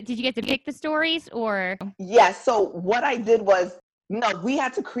get to pick the stories or? Yeah. So what I did was, we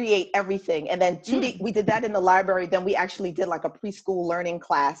had to create everything. And then we did that in the library. Then we actually did like a preschool learning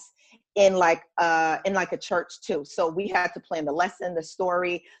class in like a church too. So we had to plan the lesson, the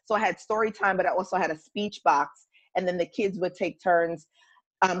story. So I had story time, but I also had a speech box. And then the kids would take turns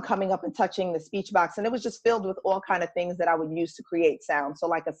coming up and touching the speech box. And it was just filled with all kind of things that I would use to create sound. So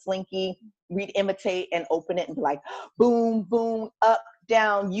like a slinky, we'd imitate and open it and be like, boom, boom, up,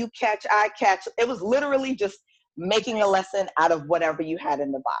 down, you catch, I catch. It was literally just making a lesson out of whatever you had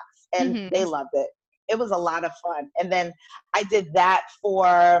in the box. And they loved it. It was a lot of fun. And then I did that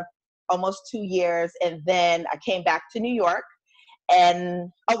for almost 2 years. And then I came back to New York. And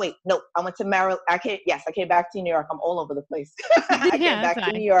I went to Maryland. I came back to New York. I'm all over the place. I came back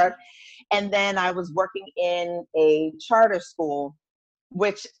to New York, and then I was working in a charter school,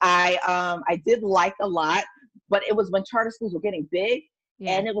 which I did like a lot. But it was when charter schools were getting big,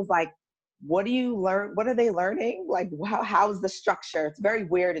 and it was like, what do you learn? What are they learning? Like, how's the structure? It's very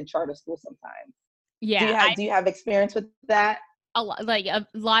weird in charter school sometimes. Yeah. Do you have experience with that? A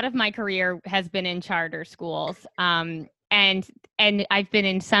lot of my career has been in charter schools. And I've been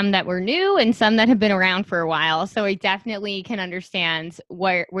in some that were new and some that have been around for a while. So I definitely can understand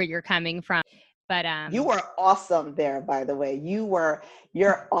where you're coming from. But you were awesome there, by the way.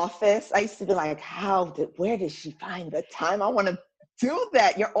 Your office. I used to be like, where did she find the time? I want to do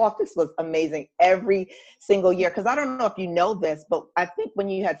that. Your office was amazing every single year. Because I don't know if you know this, but I think when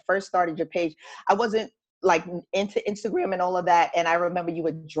you had first started your page, I wasn't like into Instagram and all of that. And I remember you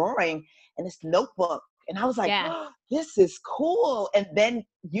were drawing in this notebook. And I was like, this is cool. And then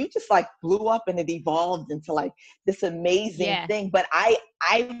you just like blew up and it evolved into like this amazing thing. But I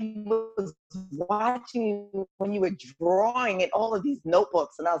was watching you when you were drawing in all of these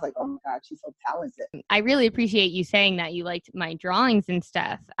notebooks. And I was like, oh my God, she's so talented. I really appreciate you saying that you liked my drawings and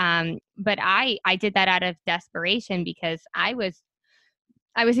stuff. But I did that out of desperation because I was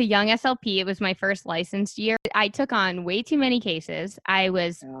a young SLP. It was my first licensed year. I took on way too many cases. I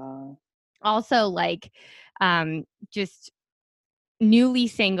was also like just newly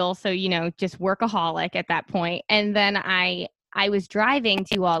single, so just workaholic at that point. And then I was driving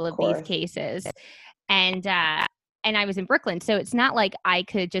to all of these cases, and I was in Brooklyn, so it's not like I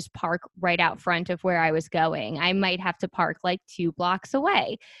could just park right out front of where I was going. I might have to park like 2 blocks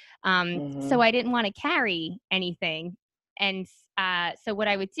away. So I didn't want to carry anything. And so what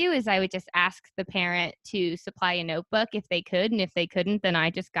I would do is I would just ask the parent to supply a notebook if they could. And if they couldn't, then I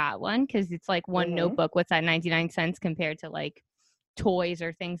just got one, because it's like one notebook. What's that, 99 cents compared to like toys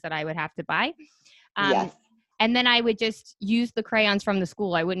or things that I would have to buy. And then I would just use the crayons from the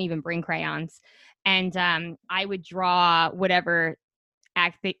school. I wouldn't even bring crayons. And I would draw whatever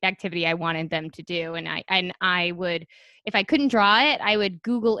activity I wanted them to do. And I would, if I couldn't draw it, I would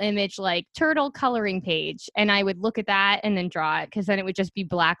Google image like turtle coloring page, and I would look at that and then draw it, because then it would just be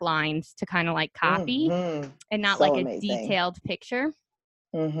black lines to kind of like copy and not like a detailed picture.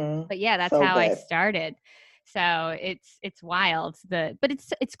 But yeah, that's how I started. So it's wild. But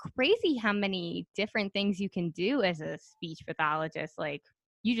it's crazy how many different things you can do as a speech pathologist. Like,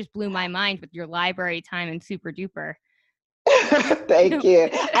 you just blew my mind with your library time and Super Duper. Thank you.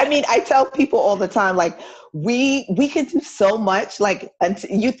 I mean, I tell people all the time, like, we can do so much. Like,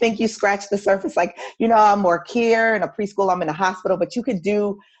 until you think you scratch the surface, like, I'm work here in a preschool, I'm in a hospital, but you could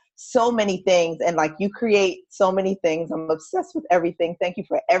do so many things, and like, you create so many things. I'm obsessed with everything. Thank you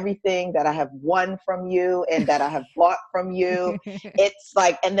for everything that I have won from you and that I have bought from you. It's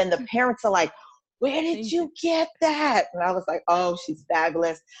like, and then the parents are like, where did you get that? And I was like, oh, she's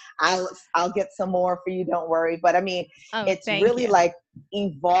fabulous. I'll get some more for you. Don't worry. But I mean, it's really like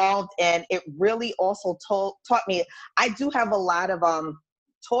evolved, and it really also taught me. I do have a lot of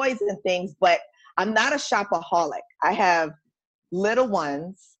toys and things, but I'm not a shopaholic. I have little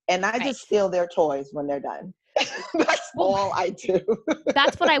ones, and I just steal their toys when they're done. That's all I do.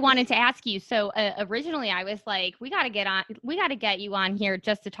 That's what I wanted to ask you. So originally I was like, we got to get you on here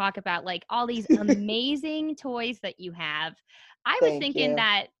just to talk about like all these amazing toys that you have. I was thinking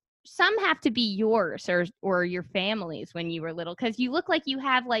that some have to be yours or your family's when you were little, because you look like you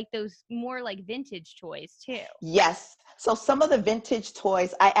have like those more like vintage toys too. Yes. So some of the vintage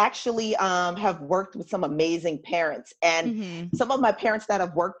toys, I actually have worked with some amazing parents, and some of my parents that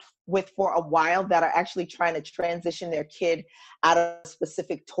I've worked with for a while that are actually trying to transition their kid out of a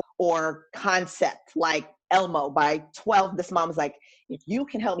specific toy or concept, like Elmo. By 12, this mom was like, if you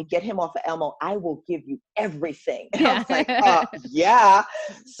can help me get him off of Elmo, I will give you everything. And I was like, yeah.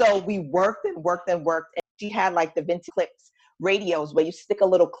 So we worked and worked and worked. And she had like the vintage clips radios where you stick a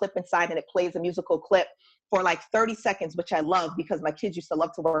little clip inside and it plays a musical clip for like 30 seconds, which I love because my kids used to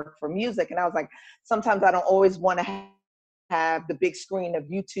love to work for music. And I was like, sometimes I don't always want to have the big screen of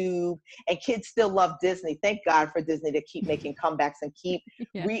YouTube, and kids still love Disney. Thank God for Disney to keep making comebacks and keep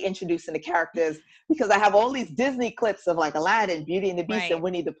reintroducing the characters, because I have all these Disney clips of like Aladdin, Beauty and the Beast, and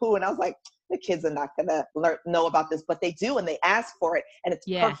Winnie the Pooh. And I was like, the kids are not going to know about this, but they do. And they ask for it, and it's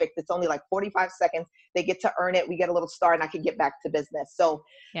perfect. It's only like 45 seconds. They get to earn it. We get a little star, and I can get back to business. So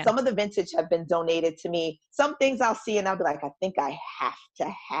some of the vintage have been donated to me. Some things I'll see and I'll be like, I think I have to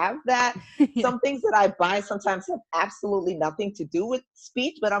have that. Some things that I buy sometimes have absolutely nothing to do with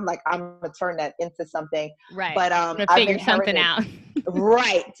speech, but I'm like, I'm going to turn that into something. Right. But I've figure something out.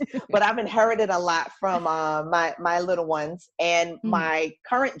 Right. But I've inherited a lot from my little ones, and my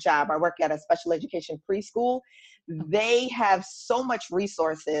current job. I work at a special education preschool. They have so much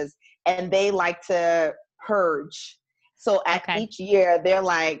resources, and they like to purge. So at each year, they're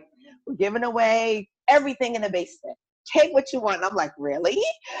like, we're giving away everything in the basement. Take what you want. And I'm like, really?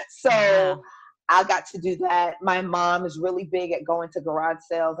 So I got to do that. My mom is really big at going to garage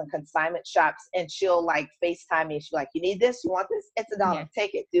sales and consignment shops, and she'll like FaceTime me. She's like, you need this? You want this? It's $1.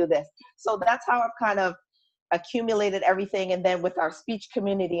 Take it. Do this. So that's how I've kind of accumulated everything. And then with our speech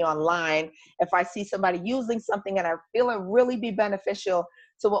community online, if I see somebody using something and I feel it really be beneficial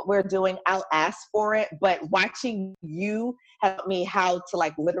to what we're doing, I'll ask for it. But watching you help me how to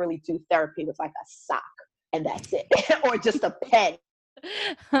like literally do therapy with like a sock, and that's it. Or just a pen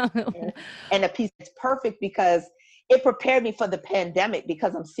and a piece. It's perfect because it prepared me for the pandemic,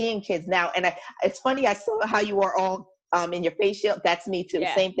 because I'm seeing kids now. And it's funny, I saw how you are all in your face shield. That's me too.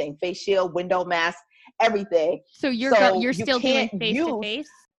 Same thing. Face shield, window mask, everything. So you're still doing face-to-face?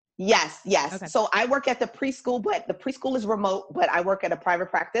 Yes. Okay. So I work at the preschool, but the preschool is remote, but I work at a private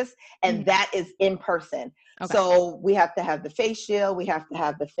practice, and that is in person. Okay. So we have to have the face shield. We have to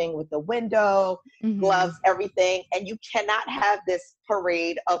have the thing with the window, gloves, everything. And you cannot have this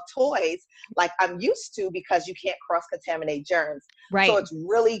parade of toys like I'm used to, because you can't cross-contaminate germs. Right. So it's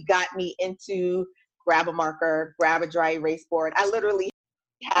really got me into grab a marker, grab a dry erase board. I literally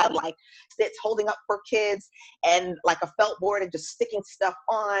had like sticks holding up for kids and like a felt board and just sticking stuff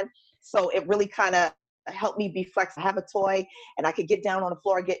on. So it really kind of helped me be flexible. I have a toy and I could get down on the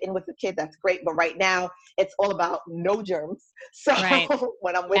floor and get in with the kid. That's great. But right now it's all about no germs. So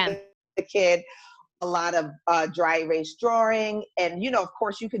when I'm with the kid, a lot of dry erase drawing. And, of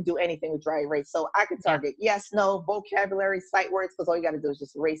course you can do anything with dry erase. So I can target yes, no, vocabulary, sight words, because all you got to do is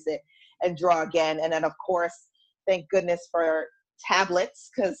just erase it and draw again. And then of course, thank goodness for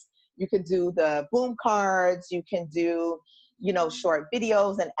tablets, because you can do the boom cards, you can do short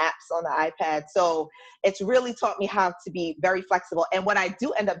videos and apps on the iPad. So it's really taught me how to be very flexible. And what I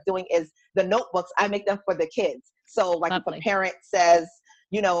do end up doing is the notebooks, I make them for the kids. So like if a parent says,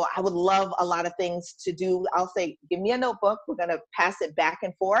 I would love a lot of things to do, I'll say, give me a notebook, we're going to pass it back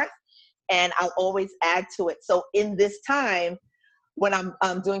and forth, and I'll always add to it. So in this time, when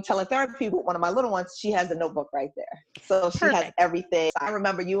I'm doing teletherapy with one of my little ones, she has a notebook right there. So she has everything. I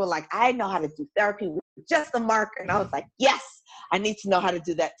remember you were like, I know how to do therapy with just a marker. And I was like, yes, I need to know how to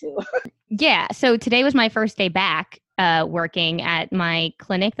do that too. Yeah. So today was my first day back working at my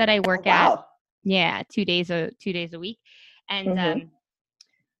clinic that I work at. Yeah. 2 days a week. And I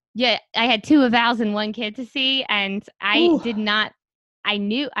had 2 evals and 1 kid to see. And I did not, I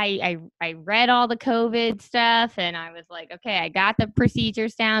knew I read all the COVID stuff, and I was like, okay, I got the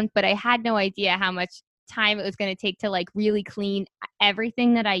procedures down, but I had no idea how much time it was going to take to like really clean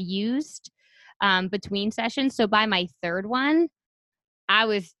everything that I used between sessions. So by my 3rd one, I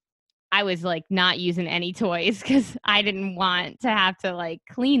was I was like not using any toys because I didn't want to have to like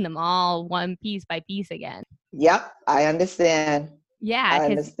clean them all one piece by piece again. Yep, I understand. Yeah, I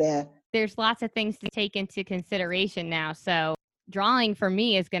understand. There's lots of things to take into consideration now. So drawing for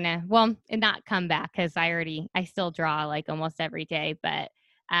me is gonna not come back because I still draw like almost every day, but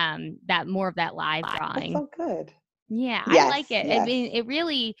that more of that live drawing. That's so good. Yeah, yes, I like it. Yes. I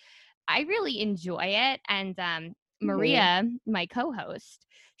mean, I really enjoy it. And Maria, my co-host,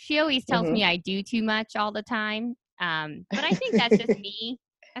 she always tells me I do too much all the time. But I think that's just me.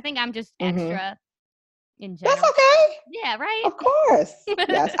 I think I'm just extra in general. That's okay. Yeah, right? Of course.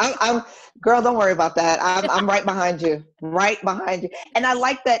 Yes. I'm girl, don't worry about that. I'm right behind you. Right behind you. And I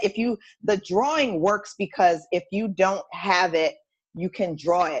like that the drawing works because if you don't have it, you can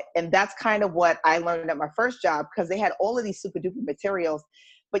draw it. And that's kind of what I learned at my first job, because they had all of these super duper materials,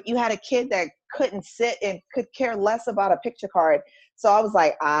 but you had a kid that couldn't sit and could care less about a picture card. So I was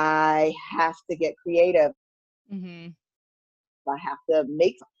like, I have to get creative. I have to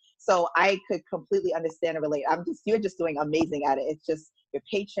make. So I could completely understand and relate. You're just doing amazing at it. It's just your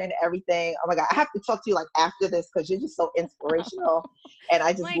patient, everything. Oh my God, I have to talk to you like after this because you're just so inspirational. And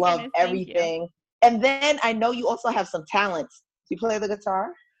I just love everything. And then I know you also have some talents. Do you play the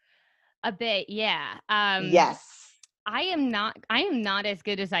guitar? A bit, yeah. Yes. I am not as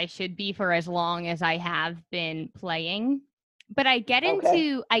good as I should be for as long as I have been playing. But I get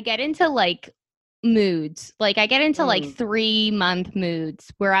into like moods. Like I get into like 3-month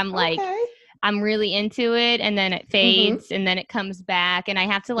moods where I'm like I'm really into it, and then it fades and then it comes back, and I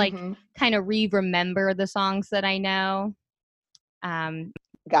have to like kind of remember the songs that I know.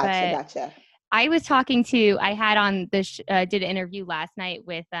 Gotcha. I had on this, did an interview last night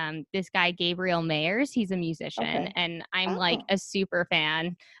with this guy, Gabriel Mayers. He's a musician, and I'm like a super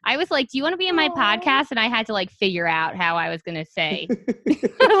fan. I was like, do you want to be in my podcast? And I had to like figure out how I was going to say,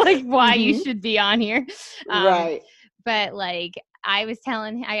 like why you should be on here. Right. But like, I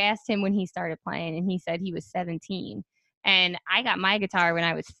asked him when he started playing, and he said he was 17. And I got my guitar when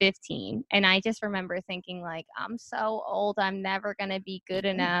I was 15. And I just remember thinking like, I'm so old, I'm never going to be good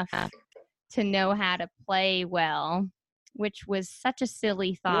enough to know how to play well, which was such a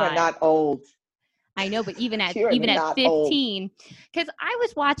silly thought. You are not old. I know, but even at 15, because I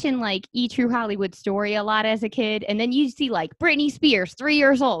was watching like E! True Hollywood Story a lot as a kid, and then you see like Britney Spears, 3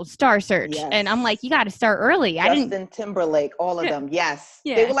 years old, Star Search, and I'm like, you got to start early. Justin Timberlake, all of them, yes.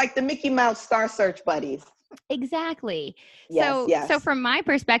 Yeah. They were like the Mickey Mouse Star Search buddies. Exactly. So from my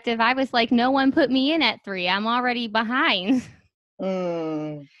perspective, I was like, no one put me in at 3. I'm already behind.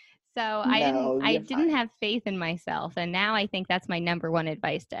 So I didn't have faith in myself. And now I think that's my number one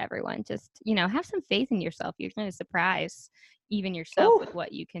advice to everyone. Just, have some faith in yourself. You're going to surprise even yourself with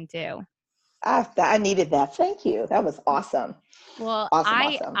what you can do. I needed that. Thank you. That was awesome. Well,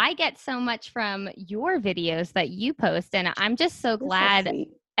 awesome. I get so much from your videos that you post, and I'm just so glad. So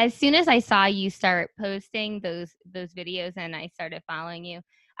as soon as I saw you start posting those videos and I started following you,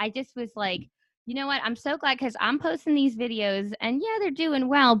 I just was like, you know what? I'm so glad, because I'm posting these videos and yeah, they're doing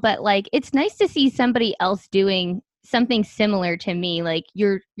well, but like, it's nice to see somebody else doing something similar to me. Like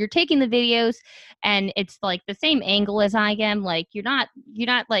you're taking the videos and it's like the same angle as I am. Like you're not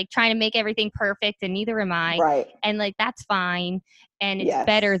like trying to make everything perfect, and neither am I. Right. And like, that's fine. And it's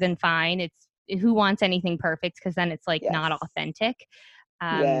better than fine. It's who wants anything perfect? Because then it's like not authentic.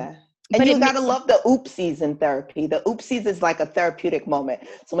 And you gotta love the oopsies in therapy. The oopsies is like a therapeutic moment.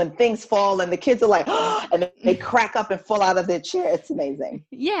 So when things fall and the kids are like, oh, and they crack up and fall out of their chair, it's amazing.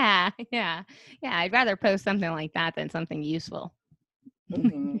 Yeah. I'd rather post something like that than something useful.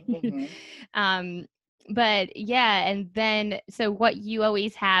 But yeah, and then so what you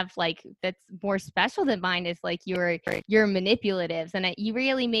always have like that's more special than mine is like your manipulatives, and you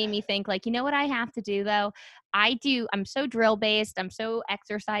really made me think like, you know what I have to do though? I'm so drill based, I'm so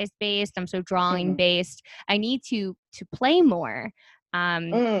exercise based, I'm so drawing based. I need to play more.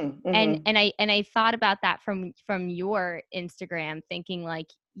 And I thought about that from your Instagram, thinking like,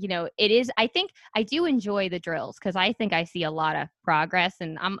 it is, I think I do enjoy the drills because I think I see a lot of progress,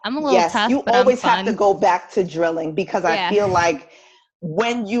 and I'm a little tough. You but always I'm fun. Have to go back to drilling, because I feel like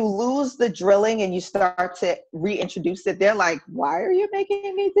when you lose the drilling and you start to reintroduce it, they're like, why are you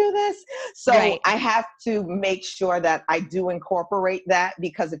making me do this? So I have to make sure that I do incorporate that,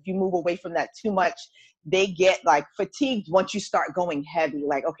 because if you move away from that too much, they get like fatigued once you start going heavy.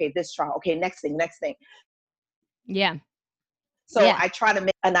 Like, okay, this trial, okay, next thing. Yeah. So I try to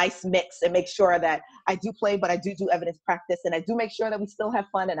make a nice mix and make sure that I do play, but I do evidence practice, and I do make sure that we still have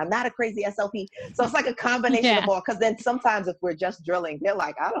fun, and I'm not a crazy SLP. So it's like a combination of all, because then sometimes if we're just drilling, they're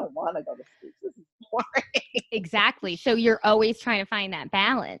like, I don't want to go to sleep. This is boring. Exactly. So you're always trying to find that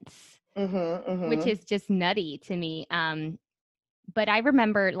balance. which is just nutty to me. But I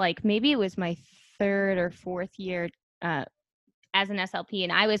remember like maybe it was my third or fourth year as an SLP,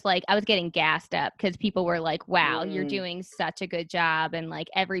 and I was getting gassed up because people were like, wow, you're doing such a good job, and like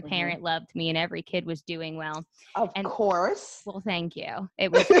every parent loved me and every kid was doing well. Of course. Well, thank you.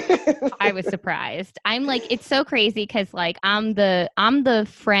 It was I was surprised. I'm like, it's so crazy because like I'm the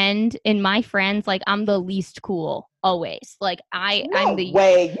friend in my friends, like I'm the least cool always. Like I'm the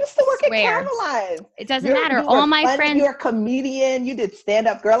way. You still work at Caroline. It doesn't matter. All my friends. You're a comedian. You did stand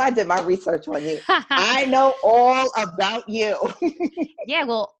up, girl. I did my research on you. I know all about you. Yeah,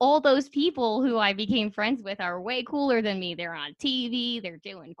 well, all those people who I became friends with are way cooler than me. They're on TV. They're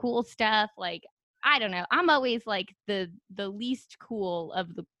doing cool stuff. Like, I don't know. I'm always like the least cool of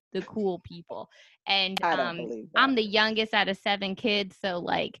the cool people. And I'm the youngest out of 7 kids. So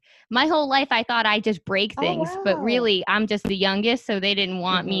like my whole life I thought I just break things, but really I'm just the youngest. So they didn't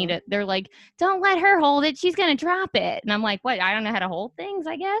want me to, they're like, don't let her hold it. She's going to drop it. And I'm like, what? I don't know how to hold things,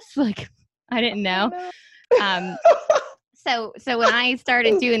 I guess. Like, I didn't know. So when I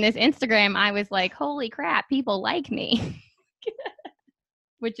started doing this Instagram, I was like, holy crap, people like me,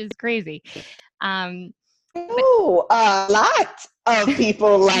 which is crazy. A lot of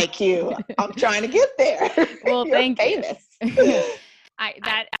people like you. I'm trying to get there. Well, You're famous. You.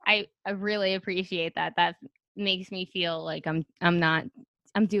 I really appreciate that. That makes me feel like I'm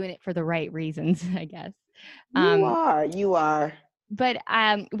doing it for the right reasons, I guess. You are. But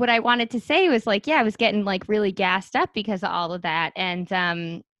what I wanted to say was like, yeah, I was getting like really gassed up because of all of that.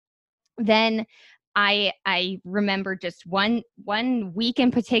 And then I remember just one week in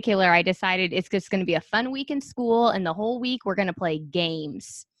particular, I decided it's just going to be a fun week in school, and the whole week we're going to play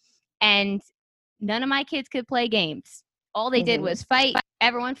games. And none of my kids could play games. All they did was fight.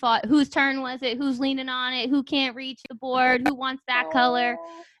 Everyone fought. Whose turn was it? Who's leaning on it? Who can't reach the board? Who wants that color?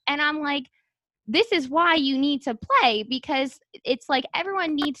 And I'm like, this is why you need to play, because it's like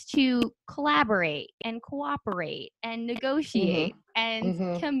everyone needs to collaborate and cooperate and negotiate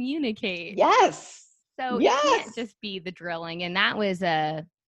and communicate. Yes. So it can't just be the drilling. And that was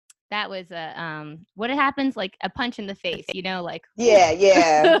what happens, like a punch in the face, you know, like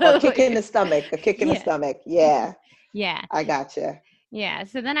a kick in the stomach, yeah I gotcha. Yeah.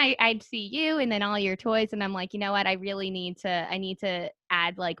 So then I'd see you and then all your toys, and I'm like, you know what, I need to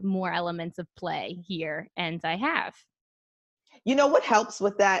add like more elements of play here, and I have. You know what helps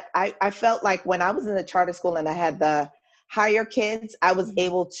with that? I felt like when I was in the charter school and I had the higher kids, I was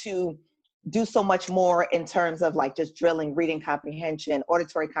able to do so much more in terms of like just drilling, reading comprehension,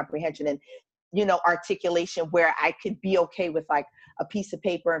 auditory comprehension, and, you know, articulation, where I could be okay with like a piece of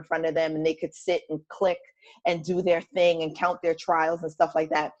paper in front of them and they could sit and click and do their thing and count their trials and stuff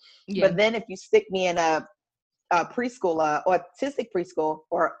like that. Yeah. But then if you stick me in a preschool, autistic preschool,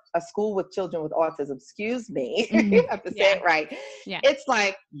 or a school with children with autism, excuse me, you have to say it right. Yeah. It's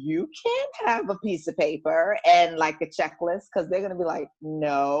like, you can't have a piece of paper and like a checklist, because they're going to be like,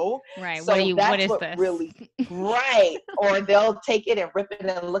 no. Right. So what is this? Really, right. Or they'll take it and rip it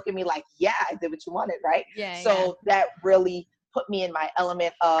and look at me like, yeah, I did what you wanted. Right. Yeah. So that really put me in my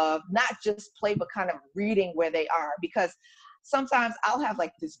element of not just play, but kind of reading where they are, because sometimes I'll have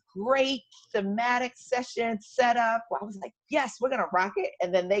like this great thematic session set up where I was like, yes, we're going to rock it.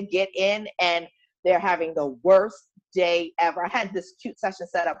 And then they get in and they're having the worst day ever. I had this cute session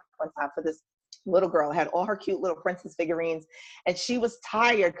set up one time for this little girl, had all her cute little princess figurines, and she was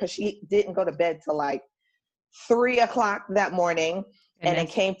tired because she didn't go to bed till like 3:00 that morning. And then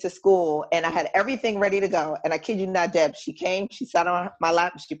came to school, and I had everything ready to go. And I kid you not, Deb, she came, she sat on my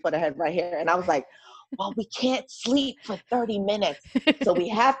lap, and she put her head right here. And I was like, well, we can't sleep for 30 minutes. So we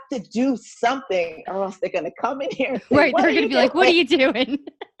have to do something, or else they're going to come in here. Right. They're going to be like, what are you doing?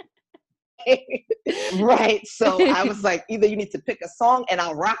 Right. So I was like, either you need to pick a song and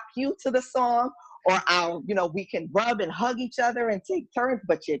I'll rock you to the song, or we can rub and hug each other and take turns,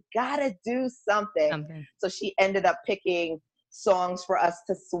 but you got to do something. So she ended up picking songs for us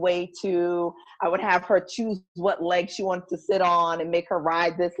to sway to. I would have her choose what leg she wanted to sit on and make her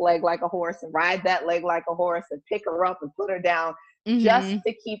ride this leg like a horse and ride that leg like a horse and pick her up and put her down just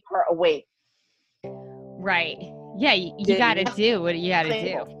to keep her awake. Right. Yeah, you got to do what you got to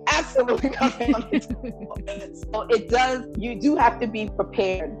do. Absolutely. So it does, you do have to be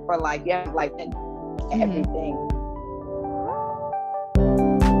prepared for like, everything.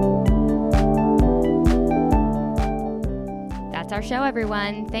 That's our show,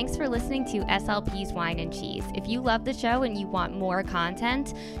 everyone. Thanks for listening to SLP's Wine and Cheese. If you love the show and you want more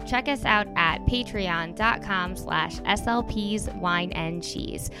content, check us out at patreon.com/SLP's Wine and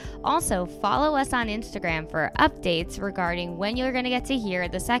Cheese. Also, follow us on Instagram for updates regarding when you're going to get to hear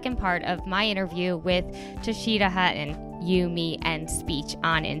the second part of my interview with Tashida Hutton, You, Me, and Speech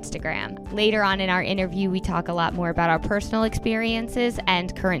on Instagram. Later on in our interview, we talk a lot more about our personal experiences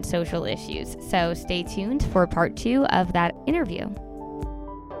and current social issues. So stay tuned for part 2 of that interview.